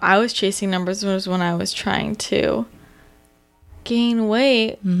only time I was chasing numbers was when I was trying to gain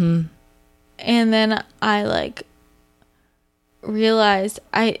weight. And then I, like, realized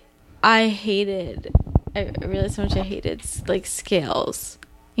I realized how much I hated, like, scales.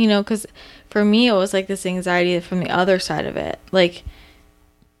 You know, because for me, it was, like, this anxiety from the other side of it. Like,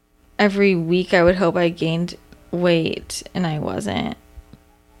 every week I would hope I gained weight and I wasn't.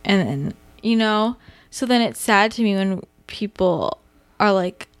 And then, you know, so then it's sad to me when people are,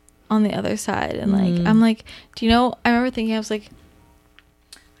 like, on the other side. And, like, I'm like, do you know, I remember thinking, I was like,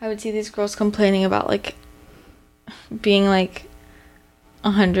 I would see these girls complaining about, like, being, like,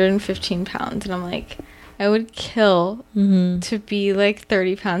 115 pounds. And I'm like, I would kill to be, like,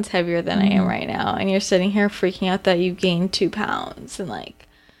 30 pounds heavier than I am right now. And you're sitting here freaking out that you gained 2 pounds. And, like,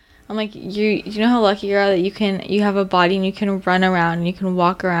 I'm like, you know how lucky you are that you have a body and you can run around and you can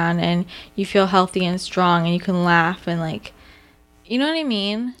walk around and you feel healthy and strong and you can laugh and, like, you know what I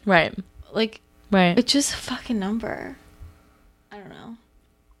mean? Right. Like, right. It's just a fucking number. I don't know.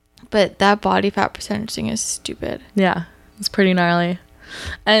 But that body fat percentage thing is stupid. Yeah. It's pretty gnarly.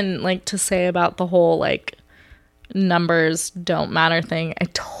 And, like, to say about the whole, like, numbers don't matter thing, I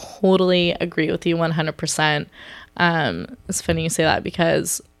totally agree with you 100%. It's funny you say that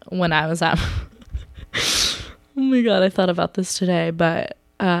because when I was at oh my God, I thought about this today, but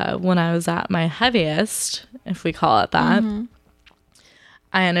when I was at my heaviest, if we call it that,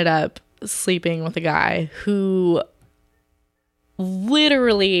 I ended up sleeping with a guy who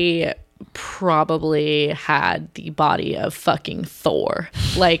literally probably had the body of fucking Thor.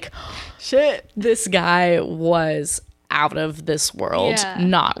 Like, shit, this guy was out of this world,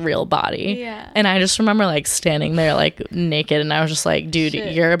 not real body. And I just remember, like, standing there, like, naked, and I was just like, dude,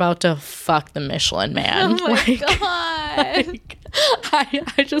 you're about to fuck the Michelin Man. Oh my God. Like,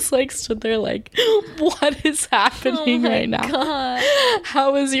 I just, like, stood there like, what is happening right now? God.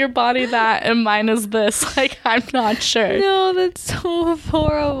 How is your body that and mine is this? Like, I'm not sure. No, that's so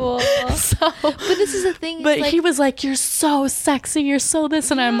horrible. But this is the thing. But, like, he was like, you're so sexy, you're so this,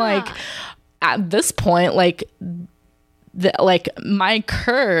 and I'm like, at this point, like, like, my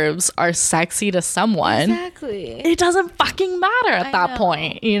curves are sexy to someone. Exactly. It doesn't fucking matter at that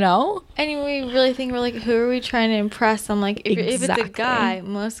point, you know? And we really think, we're like, who are we trying to impress? I'm like, if it's a guy,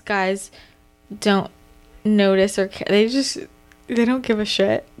 most guys don't notice or care. They don't give a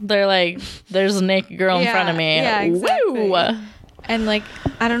shit. They're like, there's a naked girl in front of me. Yeah, exactly. Woo! And, like,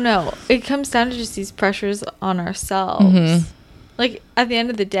 I don't know. It comes down to just these pressures on ourselves. Like, at the end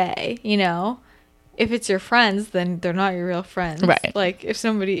of the day, you know? If it's your friends, then they're not your real friends. Right. Like, if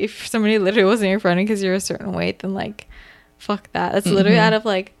somebody literally wasn't your friend because you're a certain weight, then, like, fuck that. That's literally out of,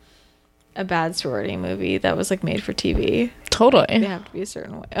 like, a bad sorority movie that was, like, made for TV. Totally. They have to be a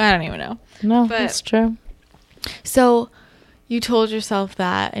certain way. I don't even know. No, but that's true. So, you told yourself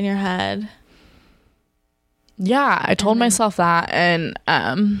that in your head. Yeah, I told myself that. And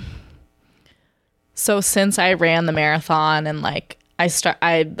so since I ran the marathon and, like,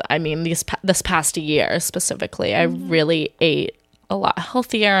 I mean, this past year specifically, I really ate a lot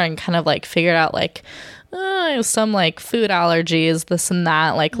healthier and kind of, like, figured out, like, some like food allergies, this and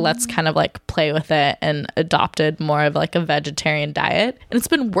that. Like, let's kind of like play with it, and adopted more of like a vegetarian diet. And it's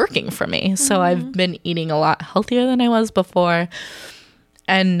been working for me. So I've been eating a lot healthier than I was before.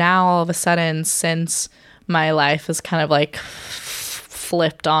 And now all of a sudden, since my life is kind of like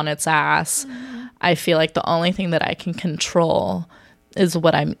flipped on its ass, I feel like the only thing that I can control is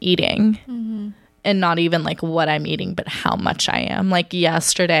what I'm eating. And not even like what I'm eating, but how much I am. Like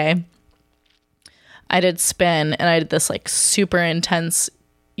yesterday, I did spin, and I did this like super intense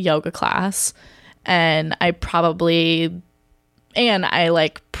yoga class, and I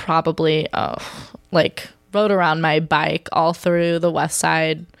rode around my bike all through the west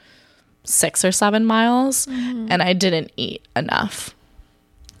side 6 or 7 miles, and I didn't eat enough.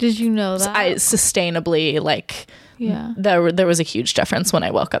 Did you know that? So I sustainably like... Yeah. There was a huge difference when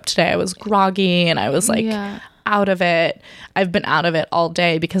I woke up today. I was groggy, and I was like out of it. I've been out of it all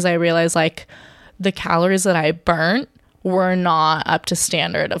day because I realized like the calories that I burnt were not up to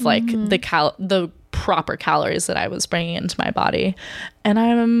standard of like the proper calories that I was bringing into my body. And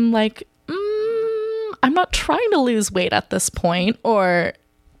I'm like, I'm not trying to lose weight at this point. I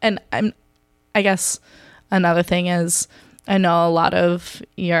guess another thing is, I know a lot of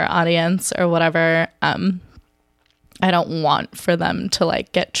your audience or whatever, I don't want for them to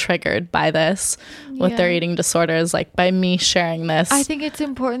like get triggered by this with their eating disorders, like by me sharing this. I think it's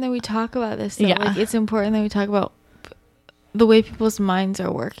important that we talk about this. Though. Like, it's important that we talk about the way people's minds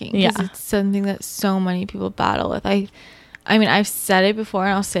are working. Because it's something that so many people battle with. I mean, I've said it before,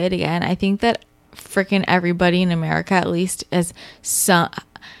 and I'll say it again. I think that freaking everybody in America at least has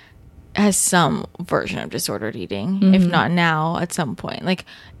some version of disordered eating, if not now, at some point. Like,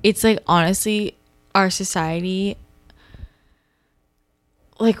 it's like, honestly, our society...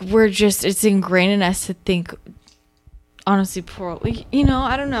 like, it's ingrained in us to think honestly poorly,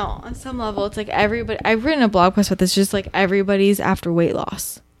 I don't know, on some level. It's like everybody, I've written a blog post about this, just like everybody's after weight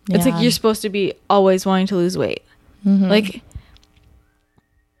loss. It's like you're supposed to be always wanting to lose weight. Like,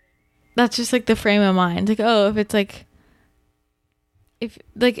 that's just like the frame of mind. Like, oh, if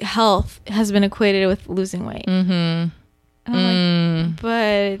like health has been equated with losing weight, and I'm like,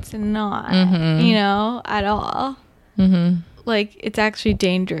 but it's not, at all. Like, it's actually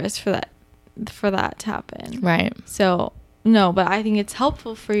dangerous for that to happen. Right. So, no, but I think it's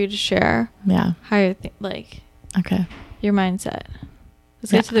helpful for you to share how you're your mindset.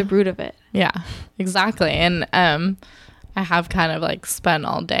 Let's get to the root of it. Yeah, exactly. And I have kind of like spent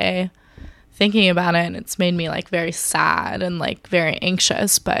all day thinking about it, and it's made me like very sad and like very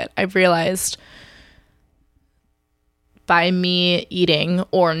anxious. But I've realized by me eating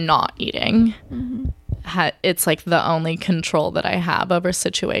or not eating, it's like the only control that I have over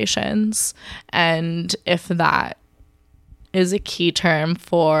situations. And if that is a key term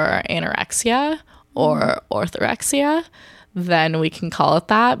for anorexia or orthorexia, then we can call it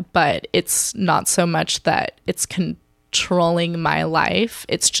that. But it's not so much that it's controlling my life.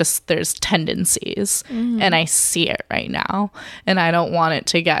 It's just there's tendencies, and I see it right now, and I don't want it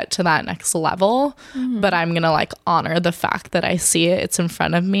to get to that next level, but I'm gonna like honor the fact that I see it, it's in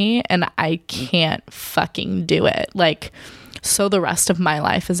front of me, and I can't fucking do it. Like, so the rest of my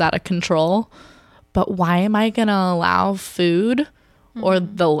life is out of control, but why am I gonna allow food or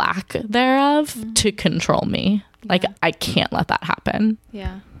the lack thereof to control me? Like, I can't let that happen.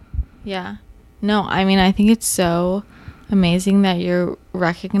 No, I mean, I think it's so amazing that you're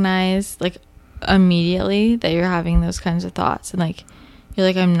recognized like immediately that you're having those kinds of thoughts, and like you're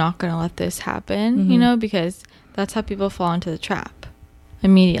like, I'm not gonna let this happen, because that's how people fall into the trap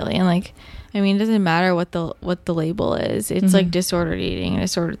immediately. And like, I mean, it doesn't matter what the label is. It's like disordered eating and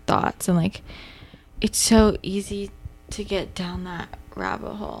disordered thoughts, and like it's so easy to get down that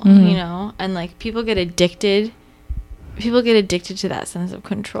rabbit hole, and like people get addicted to that sense of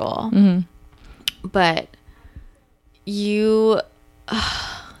control. But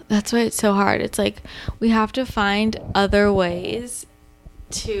that's why it's so hard. It's like we have to find other ways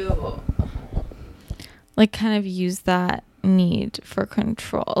to like kind of use that need for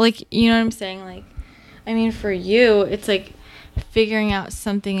control. Like, you know what I'm saying? Like, I mean, for you, it's like figuring out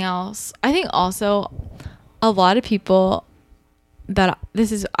something else. I think also a lot of people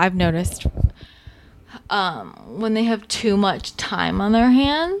I've noticed when they have too much time on their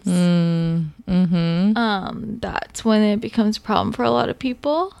hands, that's when it becomes a problem for a lot of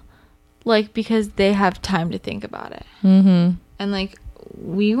people, like because they have time to think about it. And like,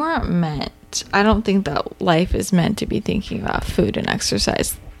 I don't think that life is meant to be thinking about food and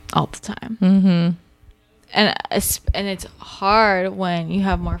exercise all the time. And it's hard when you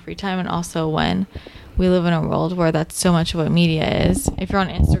have more free time, and also when we live in a world where that's so much of what media is. If you're on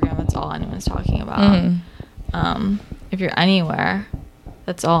Instagram, that's that's all anyone's talking about. If you're anywhere,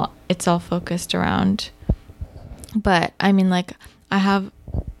 it's all focused around. But I mean, like, I've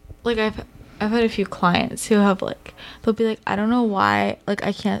had a few clients who have, like, they'll be like, I don't know why, like,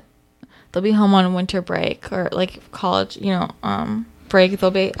 I can't, they'll be home on winter break or like college, you know, break,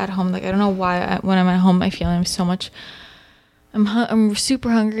 they'll be at home, like, I don't know why when I'm at home I feel I'm super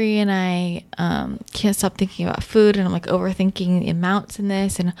hungry, and I can't stop thinking about food, and I'm like overthinking the amounts in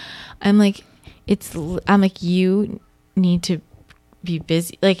this, and I'm like you need to be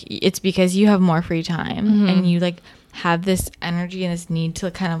busy. Like, it's because you have more free time and you like have this energy and this need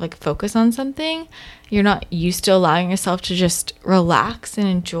to kind of like focus on something. You're not used to allowing yourself to just relax and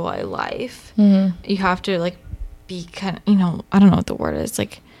enjoy life. You have to like be kind of, you know, I don't know what the word is,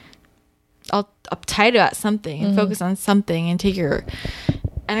 like uptight about something and focus on something and take your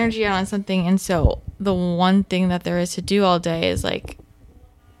energy out on something. And so the one thing that there is to do all day is like,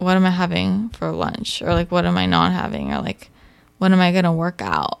 what am I having for lunch, or like what am I not having, or like when am I gonna work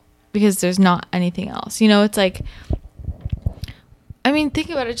out, because there's not anything else, you know. It's like, I mean, think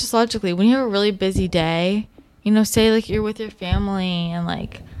about it just logically. When you have a really busy day, you know, say like you're with your family and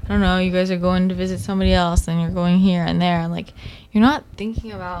like, I don't know, you guys are going to visit somebody else and you're going here and there, and like you're not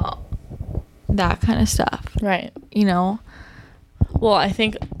thinking about that kind of stuff, right? You know. Well, I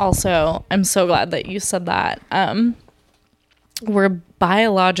think also, I'm so glad that you said that. We're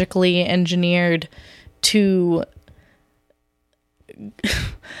biologically engineered to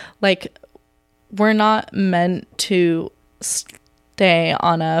like, we're not meant to stay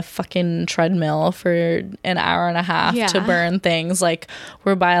on a fucking treadmill for an hour and a half to burn things. Like,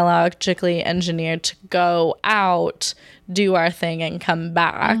 we're biologically engineered to go out, do our thing, and come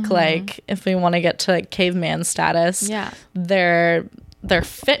back. Like, if we want to get to like caveman status, their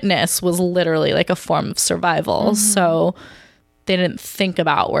fitness was literally like a form of survival. So they didn't think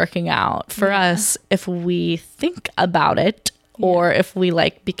about working out. For us, if we think about it, or if we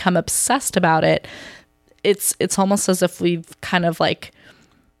like become obsessed about it, it's almost as if we've kind of like,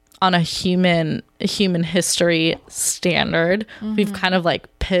 on a human history standard, we've kind of like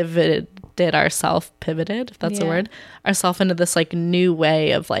pivoted ourselves, if that's a word, ourselves into this like new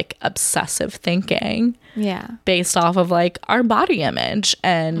way of like obsessive thinking, based off of like our body image,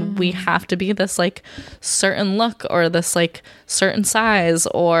 and we have to be this like certain look, or this like certain size,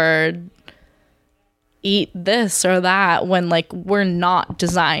 or eat this or that, when like we're not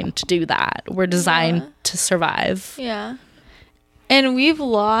designed to do that. We're designed to survive. And we've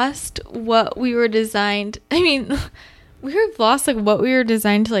lost what we were designed, I mean, we've lost like what we were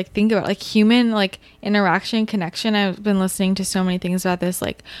designed to like think about, like human like interaction, connection. I've been listening to so many things about this.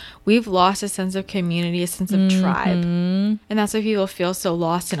 Like, we've lost a sense of community, a sense of tribe, and that's why people feel so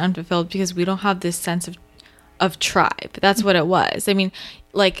lost and unfulfilled, because we don't have this sense of tribe. That's what it was. I mean,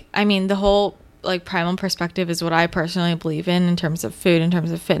 the whole like primal perspective is what I personally believe in terms of food, in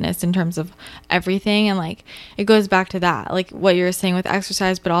terms of fitness, in terms of everything. And like, it goes back to that, like what you were saying with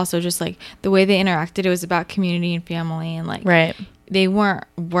exercise, but also just like the way they interacted. It was about community and family, and like, they weren't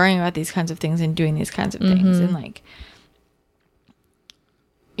worrying about these kinds of things and doing these kinds of things. And like,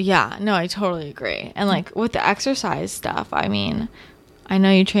 I totally agree. And like with the exercise stuff, I mean, I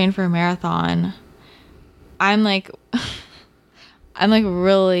know you train for a marathon. I'm like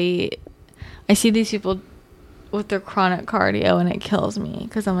really, I see these people with their chronic cardio, and it kills me,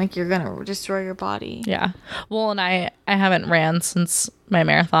 because I'm like, you're gonna destroy your body. Well, and I haven't ran since my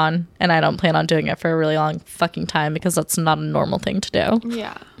marathon, and I don't plan on doing it for a really long fucking time, because that's not a normal thing to do.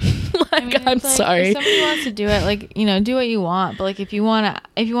 Like, I mean, I'm sorry, if somebody wants to do it, like, you know, do what you want, but like, if you want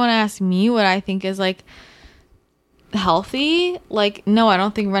to ask me what I think is like healthy, like, no, I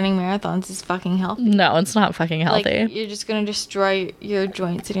don't think running marathons is fucking healthy. No, it's not fucking healthy. Like, you're just gonna destroy your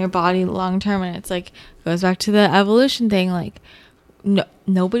joints and your body long term. And it's like, goes back to the evolution thing. Like,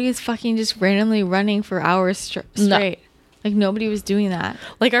 nobody is fucking just randomly running for hours straight. Like, nobody was doing that.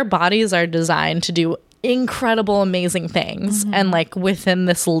 Like, our bodies are designed to do incredible, amazing things, and like within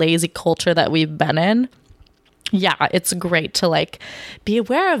this lazy culture that we've been in, it's great to like be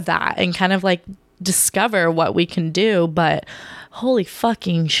aware of that and kind of like discover what we can do. But holy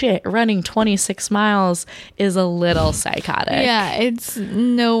fucking shit, running 26 miles is a little psychotic.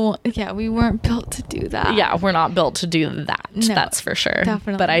 We weren't built to do that. We're not built to do that. No, that's for sure.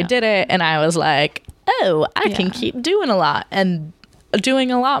 Definitely but I did it, and I was like, oh, I can keep doing a lot and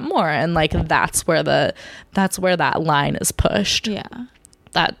doing a lot more, and like that's where that line is pushed.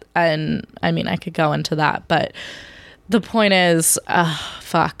 That, and I mean, I could go into that, but the point is,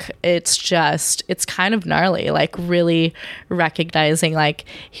 it's kind of gnarly, like really recognizing like,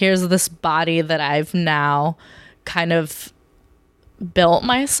 here's this body that I've now kind of built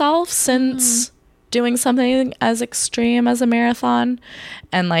myself since doing something as extreme as a marathon.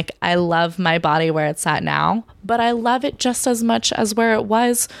 And like, I love my body where it's at now, but I love it just as much as where it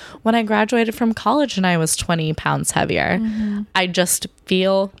was when I graduated from college and I was 20 pounds heavier. I just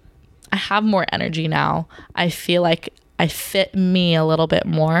feel I have more energy now. I feel like I fit me a little bit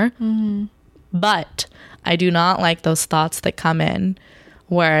more, but I do not like those thoughts that come in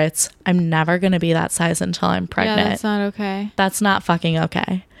where it's, I'm never going to be that size until I'm pregnant. Yeah, that's not okay. That's not fucking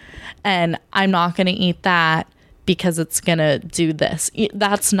okay. And I'm not going to eat that because it's going to do this.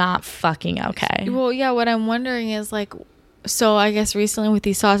 That's not fucking okay. Well, yeah, what I'm wondering is like, so I guess recently with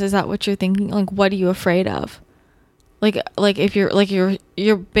these thoughts, is that what you're thinking? Like, what are you afraid of? Like if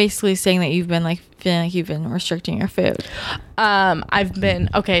you're basically saying that you've been like feeling like you've been restricting your food.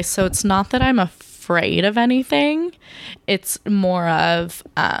 So it's not that I'm afraid of anything. It's more of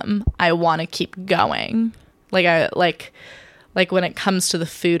I want to keep going. Like when it comes to the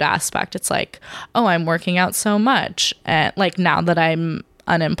food aspect, it's like, oh, I'm working out so much, and like now that I'm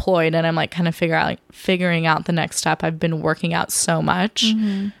unemployed and I'm like kind of figuring out the next step, I've been working out so much.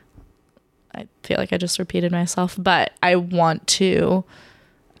 I feel like I just repeated myself, but I want to,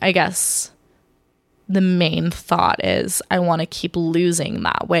 I guess the main thought is I want to keep losing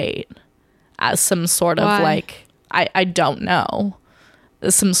that weight as some sort of like, I don't know,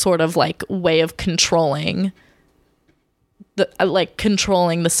 some sort of like way of controlling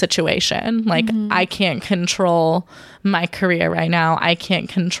the situation. Like I can't control my career right now. I can't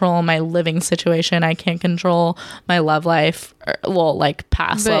control my living situation. I can't control my love life,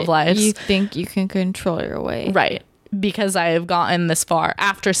 past love lives. You think you can control your weight, right? Because I have gotten this far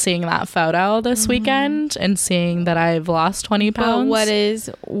after seeing that photo this weekend and seeing that I've lost 20 pounds.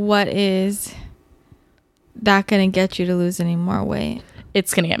 But what is that gonna get you to lose any more weight?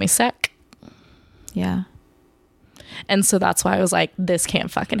 It's gonna get me sick. Yeah. And so that's why I was like, this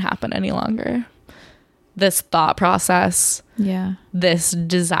can't fucking happen any longer. This thought process, this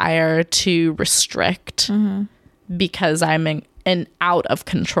desire to restrict because I'm in out of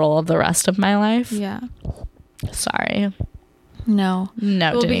control of the rest of my life. Yeah. Sorry. No,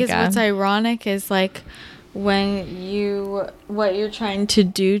 Danica. Because what's ironic is like when what you're trying to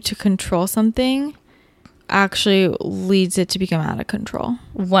do to control something actually leads it to become out of control.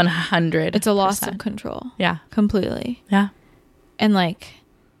 100%. It's a loss of control. Yeah. Completely. Yeah. And like,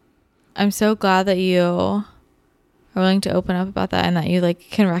 I'm so glad that you are willing to open up about that and that you like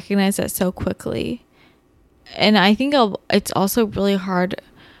can recognize that so quickly. And I think it's also really hard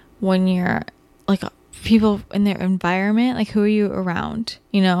when you're like people in their environment, like who are you around?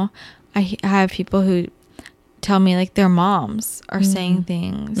 You know, I have people who tell me like their moms are saying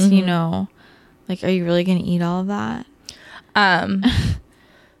things, you know, like, are you really going to eat all of that?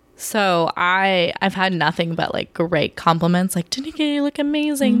 So I've had nothing but like great compliments, like, Danica, you look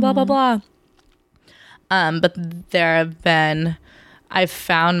amazing, blah, blah, blah. But I've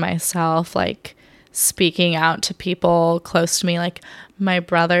found myself like speaking out to people close to me, like my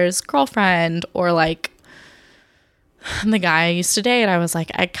brother's girlfriend or like the guy I used to date. I was like,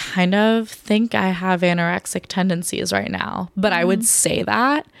 I kind of think I have anorexic tendencies right now, but I would say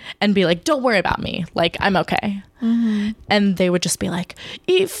that and be like, don't worry about me. Like, I'm okay. And they would just be like,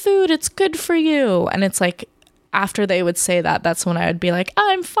 eat food. It's good for you. And it's like, after they would say that, that's when I would be like,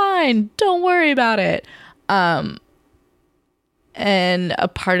 I'm fine. Don't worry about it. And a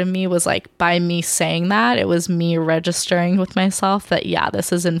part of me was like, by me saying that, it was me registering with myself that, yeah,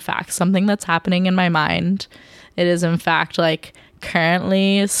 this is in fact something that's happening in my mind. It is in fact like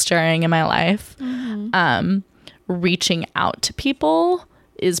currently stirring in my life. Reaching out to people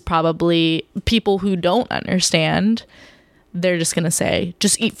is probably people who don't understand. They're just going to say,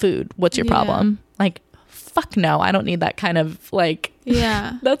 just eat food. What's your problem? Like, fuck no, I don't need that kind of like,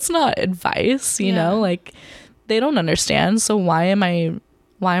 that's not advice, you know, like they don't understand. So why am I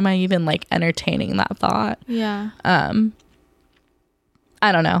even like entertaining that thought? Yeah. I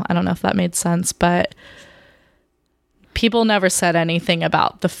don't know if that made sense, but people never said anything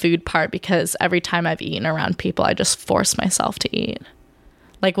about the food part because every time I've eaten around people, I just force myself to eat.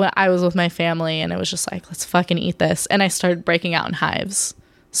 Like when I was with my family and it was just like, let's fucking eat this. And I started breaking out in hives.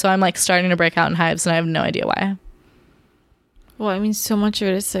 So I'm like starting to break out in hives and I have no idea why. Well, I mean, so much of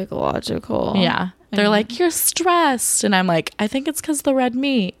it is psychological. Yeah. They're like, you're stressed. And I'm like, I think it's because the red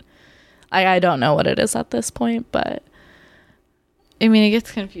meat. I don't know what it is at this point, but. I mean, it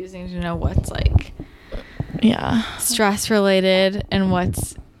gets confusing to know what's like. Yeah. Stress related and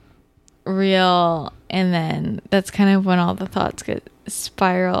what's real. And then that's kind of when all the thoughts get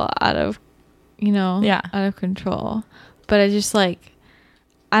spiral out of, you know, out of control. But I just like,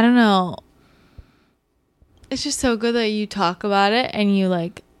 I don't know. it's just so good that you talk about it and you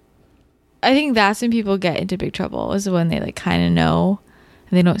like, I think that's when people get into big trouble, is when they like kind of know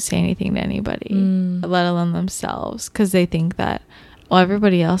and they don't say anything to anybody, let alone themselves, because they think that, well,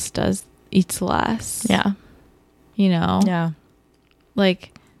 everybody else eats less. Yeah. You know? Yeah.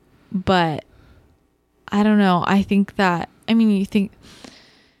 Like, but I don't know. I think that, I mean,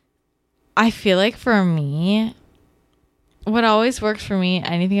 I feel like for me, what always works for me,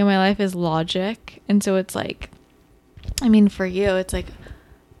 anything in my life, is logic. And so it's like, I mean, for you, it's like,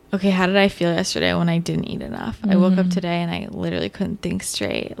 okay, how did I feel yesterday when I didn't eat enough? I woke up today and I literally couldn't think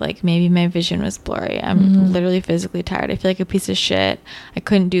straight. Like, maybe my vision was blurry. I'm literally physically tired. I feel like a piece of shit. I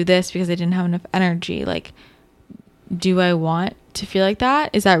couldn't do this because I didn't have enough energy. Like, do I want to feel like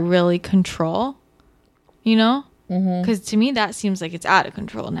that? Is that really control? You know? Because to me, that seems like it's out of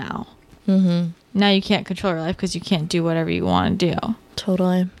control now. Now you can't control your life because you can't do whatever you want to do.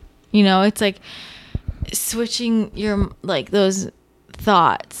 Totally. You know, it's like switching your, like, those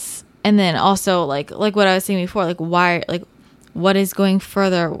thoughts, and then also like what I was saying before, like, why, like, what is going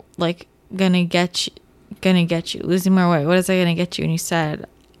further, like, gonna get you losing more weight? What is that gonna get you? And you said,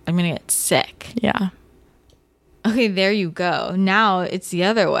 I'm gonna get sick. Yeah. Okay, there you go. Now it's the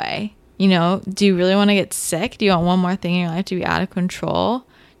other way. You know, do you really want to get sick? Do you want one more thing in your life to be out of control?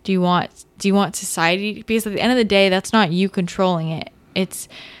 Do you want society? Because at the end of the day, that's not you controlling it. It's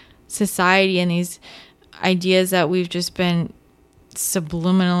society and these ideas that we've just been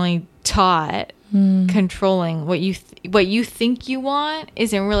subliminally taught controlling what you think you want.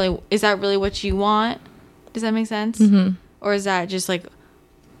 Is that really what you want? Does that make sense? Or is that just like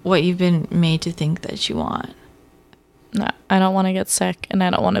what you've been made to think that you want? No, I don't want to get sick, and I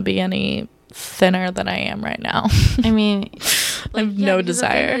don't want to be any thinner than I am right now. I mean, like, I have no desire.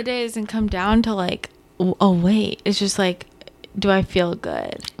 At the end of the day, it doesn't come down to like, oh wait, it's just like, do I feel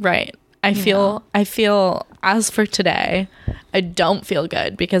good? Right. I feel as for today, I don't feel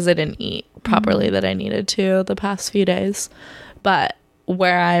good because I didn't eat properly that I needed to the past few days. But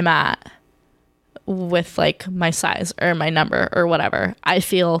where I'm at with like my size or my number or whatever, I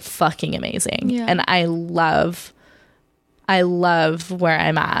feel fucking amazing. Yeah. And I love where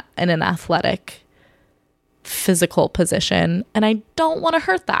I'm at in an athletic physical position, and I don't want to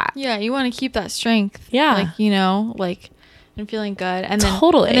hurt that. Yeah, you want to keep that strength. Yeah. Like, you know, like, and feeling good. And then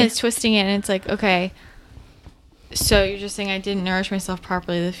Totally. And then it's twisting it, and it's like, okay, so you're just saying I didn't nourish myself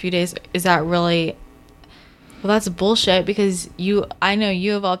properly the few days. Is that really, well, that's bullshit, because I know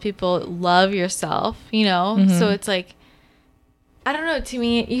you of all people love yourself, you know? So it's like, I don't know, to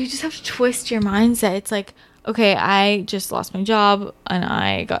me, you just have to twist your mindset. It's like, okay, I just lost my job and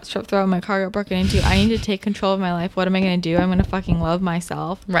I got strep throat and my car got broken into. I need to take control of my life. What am I going to do? I'm going to fucking love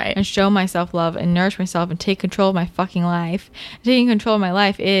myself. Right. And show myself love and nourish myself and take control of my fucking life. Taking control of my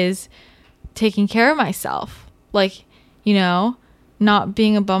life is taking care of myself. Like, you know, not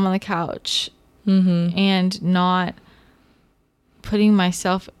being a bum on the couch and not putting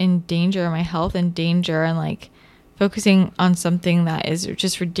myself in danger, my health in danger, and like focusing on something that is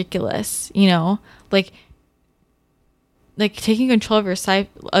just ridiculous, you know, like taking control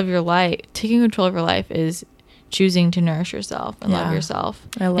of your life. Taking control of your life is choosing to nourish yourself and love yourself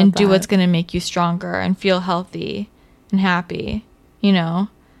and do what's going to make you stronger and feel healthy and happy, you know.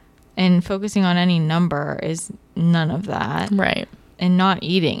 And focusing on any number is none of that. Right. And not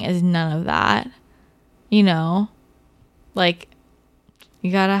eating is none of that, you know. Like,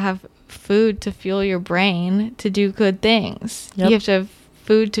 you gotta have food to fuel your brain to do good things. You have to have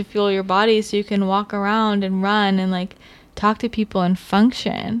food to fuel your body so you can walk around and run and like talk to people and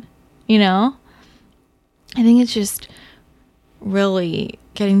function, you know. I think it's just really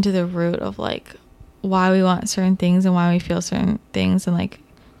getting to the root of like why we want certain things and why we feel certain things, and like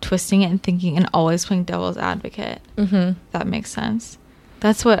twisting it and thinking and always playing devil's advocate. That makes sense.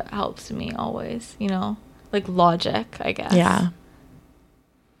 That's what helps me always, you know, like logic, I guess. Yeah.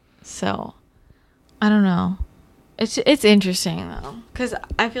 So I don't know, it's interesting though, because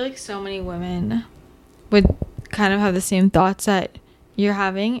I feel like so many women would kind of have the same thoughts that you're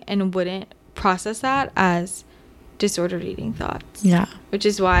having and wouldn't process that as disordered eating thoughts. Yeah. Which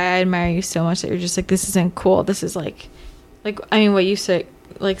is why I admire you so much, that you're just like, this isn't cool. This is like I mean, what you said,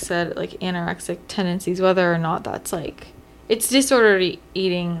 like anorexic tendencies, whether or not that's like, it's disordered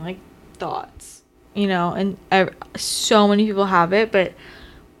eating like thoughts, you know. And so many people have it, but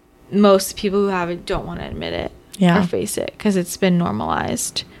most people who have it don't want to admit it or face it because it's been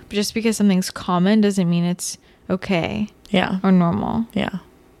normalized. But just because something's common doesn't mean it's okay. Yeah. Or normal. Yeah.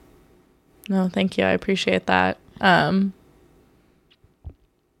 No, thank you. I appreciate that. I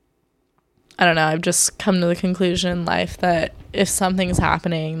don't know. I've just come to the conclusion in life that if something's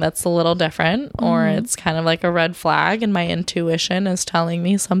happening that's a little different, or it's kind of like a red flag and my intuition is telling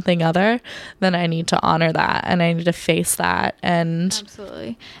me something other, then I need to honor that and I need to face that. And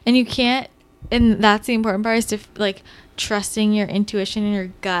absolutely. And you can't, and that's the important part, is to like trusting your intuition and your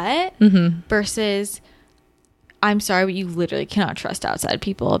gut versus, I'm sorry, but you literally cannot trust outside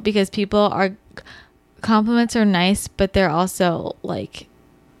people, because compliments are nice, but they're also like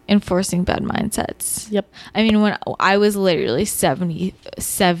enforcing bad mindsets. Yep. I mean, when I was literally 70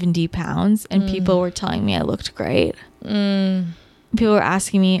 pounds and people were telling me I looked great. People were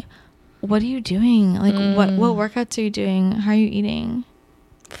asking me, what are you doing? Like, what workouts are you doing? How are you eating?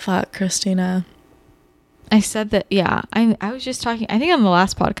 Fuck, Christina. I said that, yeah. I was just talking, I think on the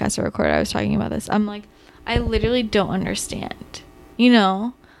last podcast I recorded, I was talking about this. I'm like, I literally don't understand. You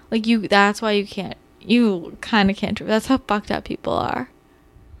know? Like, that's why you kind of can't. That's how fucked up people are.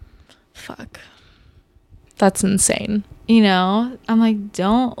 Fuck. That's insane. You know? I'm like,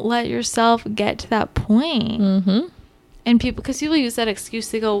 don't let yourself get to that point. And because people use that excuse,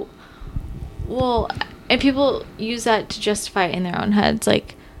 they go, well, and people use that to justify it in their own heads.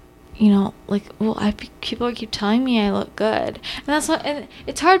 Like, you know, like, well, people keep telling me I look good. And that's not, and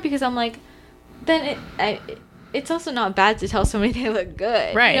it's hard because I'm like, then it's also not bad to tell somebody they look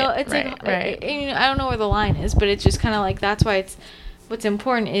good. Right. You know, it's right. I don't know where the line is, but it's just kind of like, that's why what's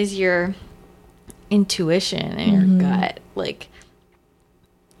important is your intuition and your gut. Like,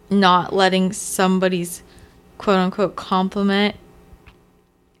 not letting somebody's quote unquote compliment,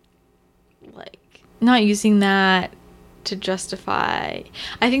 like, not using that to justify.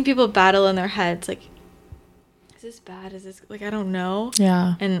 I think people battle in their heads, like, is this bad? Is this, like, I don't know.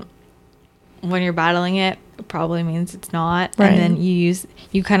 Yeah. And when you're battling it probably means it's not. Right. And then you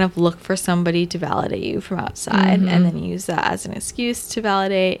kind of look for somebody to validate you from outside, and then you use that as an excuse to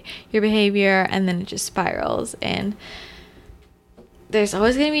validate your behavior, and then it just spirals. And there's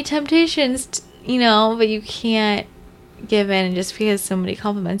always going to be temptations, you know, but you can't give in. And just because somebody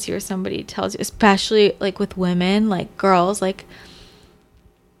compliments you or somebody tells you, especially like with women, like girls, like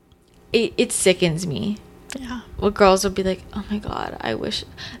it sickens me. Yeah. Well, girls will be like, oh my God, I wish.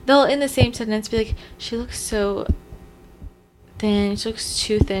 They'll, in the same sentence, be like, she looks so thin. She looks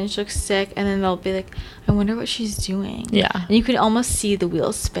too thin. She looks sick. And then they'll be like, I wonder what she's doing. Yeah. And you can almost see the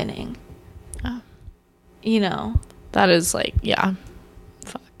wheels spinning. Yeah. You know? That is like, yeah.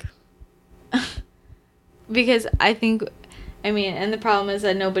 Fuck. Because I think, I mean, and the problem is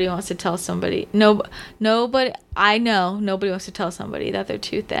that nobody wants to tell somebody. Nobody, I know, nobody wants to tell somebody that they're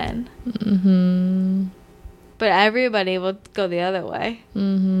too thin. But everybody will go the other way.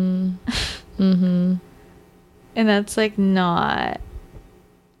 And that's like not,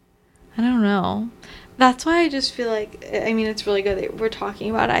 I don't know. That's why I just feel like, I mean, it's really good that we're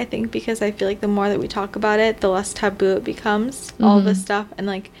talking about it, I think, because I feel like the more that we talk about it, the less taboo it becomes, all this stuff. And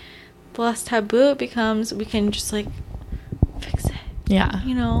like, the less taboo it becomes, we can just like fix it. Yeah.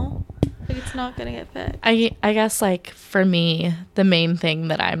 You know? Like, it's not gonna get fixed. I guess, like, for me, the main thing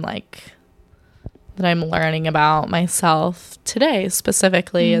that I'm like, that I'm learning about myself today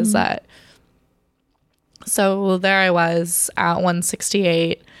specifically is that, so there I was at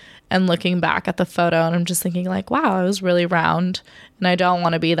 168 and looking back at the photo, and I'm just thinking like, wow, I was really round, and I don't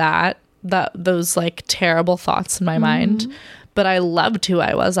want to be those like terrible thoughts in my mind. But I loved who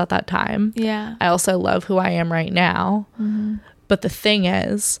I was at that time. Yeah. I also love who I am right now. But the thing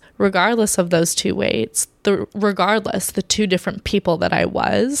is, regardless of those two weights, the two different people that I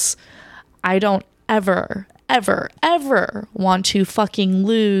was, I don't ever, ever, ever want to fucking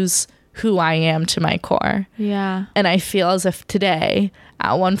lose who I am to my core. Yeah. And I feel as if today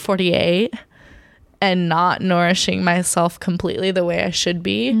at 148 and not nourishing myself completely the way I should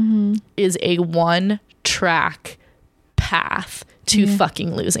be is a one-track path to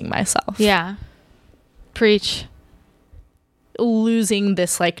fucking losing myself. Yeah. Preach. Losing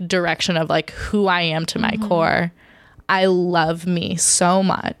this like direction of like who I am to my core. I love me so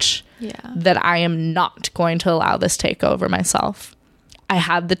much that I am not going to allow this take over myself. I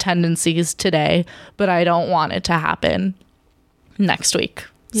have the tendencies today, but I don't want it to happen next week,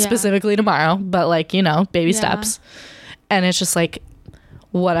 specifically tomorrow, but like, you know, baby steps. And it's just like,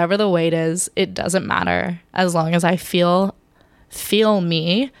 whatever the weight is, it doesn't matter. As long as I feel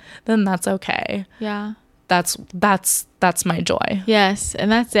me, then that's okay. Yeah. That's my joy. Yes, and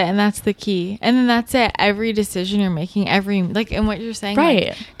that's it, and that's the key. And then that's it. Every decision you're making, and what you're saying, right?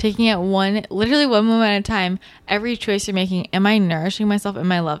 Like, taking it literally one moment at a time. Every choice you're making, am I nourishing myself? Am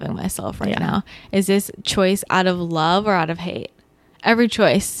I loving myself right now? Is this choice out of love or out of hate? Every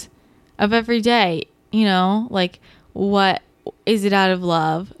choice of every day, you know, like, what is it out of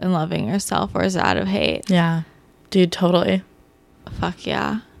love and loving yourself, or is it out of hate? Yeah, dude, totally. Fuck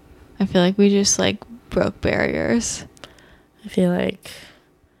yeah. I feel like we just like broke barriers. I feel like...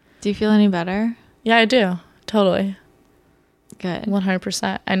 Do you feel any better? Yeah, I do. Totally. Good.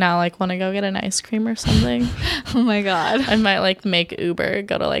 100%. I now like want to go get an ice cream or something. Oh my God. I might like make Uber,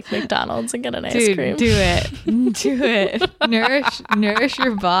 go to like McDonald's and get an ice cream. Do it. Do it. Nourish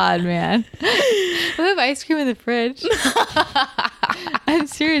your bod, man. We have ice cream in the fridge. I'm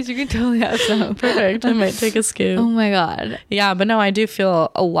serious. You can totally have some. Perfect. I might take a scoop. Oh my God. Yeah, but no, I do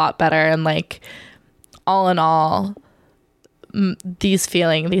feel a lot better. And like, all in all, these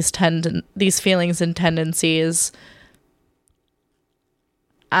feelings and tendencies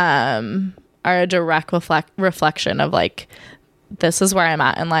are a direct reflection of like, this is where I'm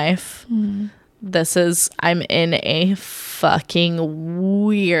at in life. I'm in a fucking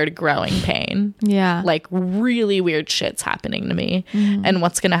weird growing pain. Yeah. Like really weird shit's happening to me. And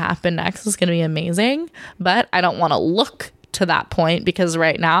what's going to happen next is going to be amazing. But I don't want to look to that point because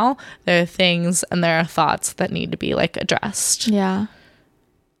right now there are things and there are thoughts that need to be like addressed. Yeah.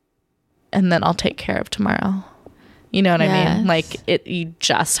 And then I'll take care of tomorrow. You know what I mean? Like you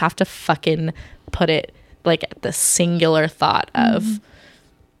just have to fucking put it like at the singular thought of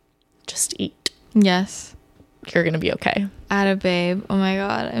just eat. Yes. You're going to be okay. Atta babe. Oh my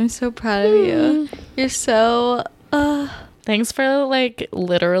God. I'm so proud of you. You're so, Thanks for like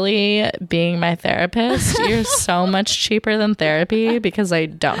literally being my therapist. You're so much cheaper than therapy because I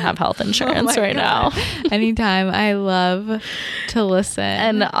don't have health insurance now. Anytime. I love to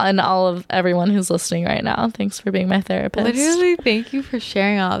listen. And all of everyone who's listening right now, thanks for being my therapist. Literally, thank you for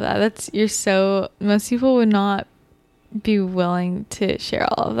sharing all of that. Most people would not be willing to share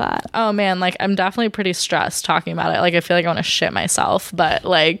all of that. Oh man, like I'm definitely pretty stressed talking about it. Like I feel like I want to shit myself, but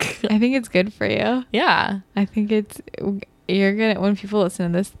like I think it's good for you. Yeah. I think when people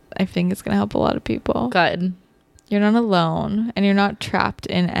listen to this, I think it's gonna help a lot of people. Good. You're not alone and you're not trapped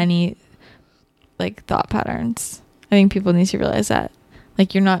in any like thought patterns. I think people need to realize that.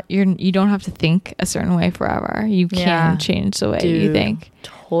 Like you don't have to think a certain way forever. You can change the way you think.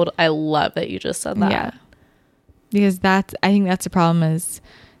 I love that you just said that. Yeah. Because I think that's the problem is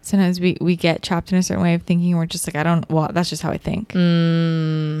sometimes we get trapped in a certain way of thinking. We're just like, that's just how I think.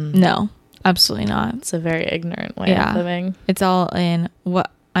 No, absolutely not. It's a very ignorant way of living. It's all in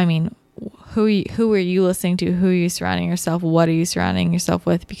who are you listening to? Who are you surrounding yourself? What are you surrounding yourself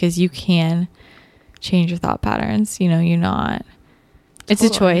with? Because you can change your thought patterns. You're not. It's a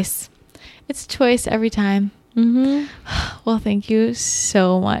choice. It's a choice every time. Well, thank you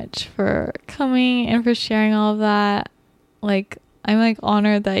so much for coming and for sharing all of that. Like, I'm like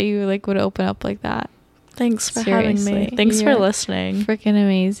honored that you like would open up like that. Thanks for having me. Thanks for listening. Freaking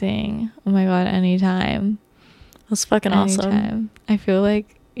amazing. Oh my God, anytime. That's fucking awesome. I feel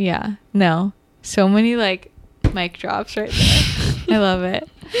like, so many like mic drops right there. I love it.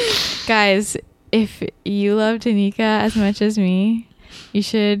 Guys, if you love Danica as much as me, you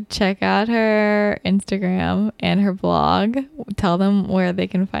should check out her Instagram and her blog. Tell them where they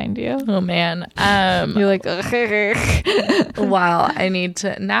can find you. Oh man. You're like, wow, I need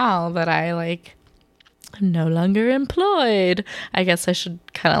to, now that I like I'm no longer employed, I guess I should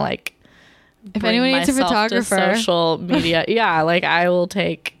kind of like, if anyone needs a photographer, social media. Yeah, like I will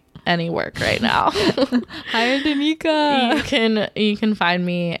take any work right now. Hire Danica. You can find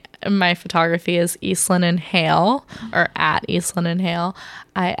me. My photography is Eastland and Hale, or at Eastland and Hale,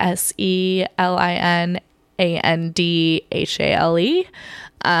 ISELINANDHALE.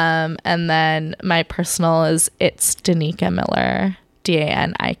 And then my personal is It's Danica Miller,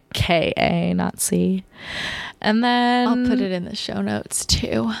 DANIKA, not C. And then I'll put it in the show notes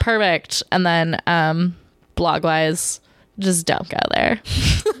too. Perfect. And then blog wise, just don't go there.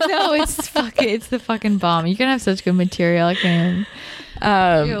 No, it's the fucking bomb. You're gonna have such good material. I can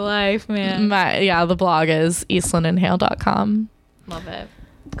your life, man. The blog is eastlandandhale.com. Love it.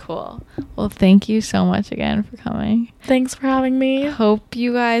 Cool. Well, thank you so much again for coming. Thanks for having me. Hope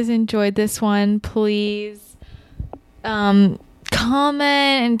you guys enjoyed this one. Please comment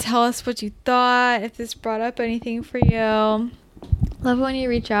and tell us what you thought, if this brought up anything for you. Love it when you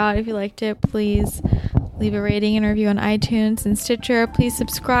reach out. If you liked it, please leave a rating and review on iTunes and Stitcher. Please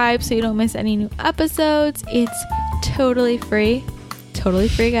subscribe so you don't miss any new episodes. It's totally free. Totally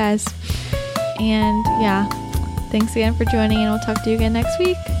free, guys. And yeah, thanks again for joining, and we'll talk to you again next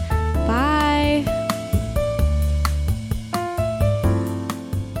week.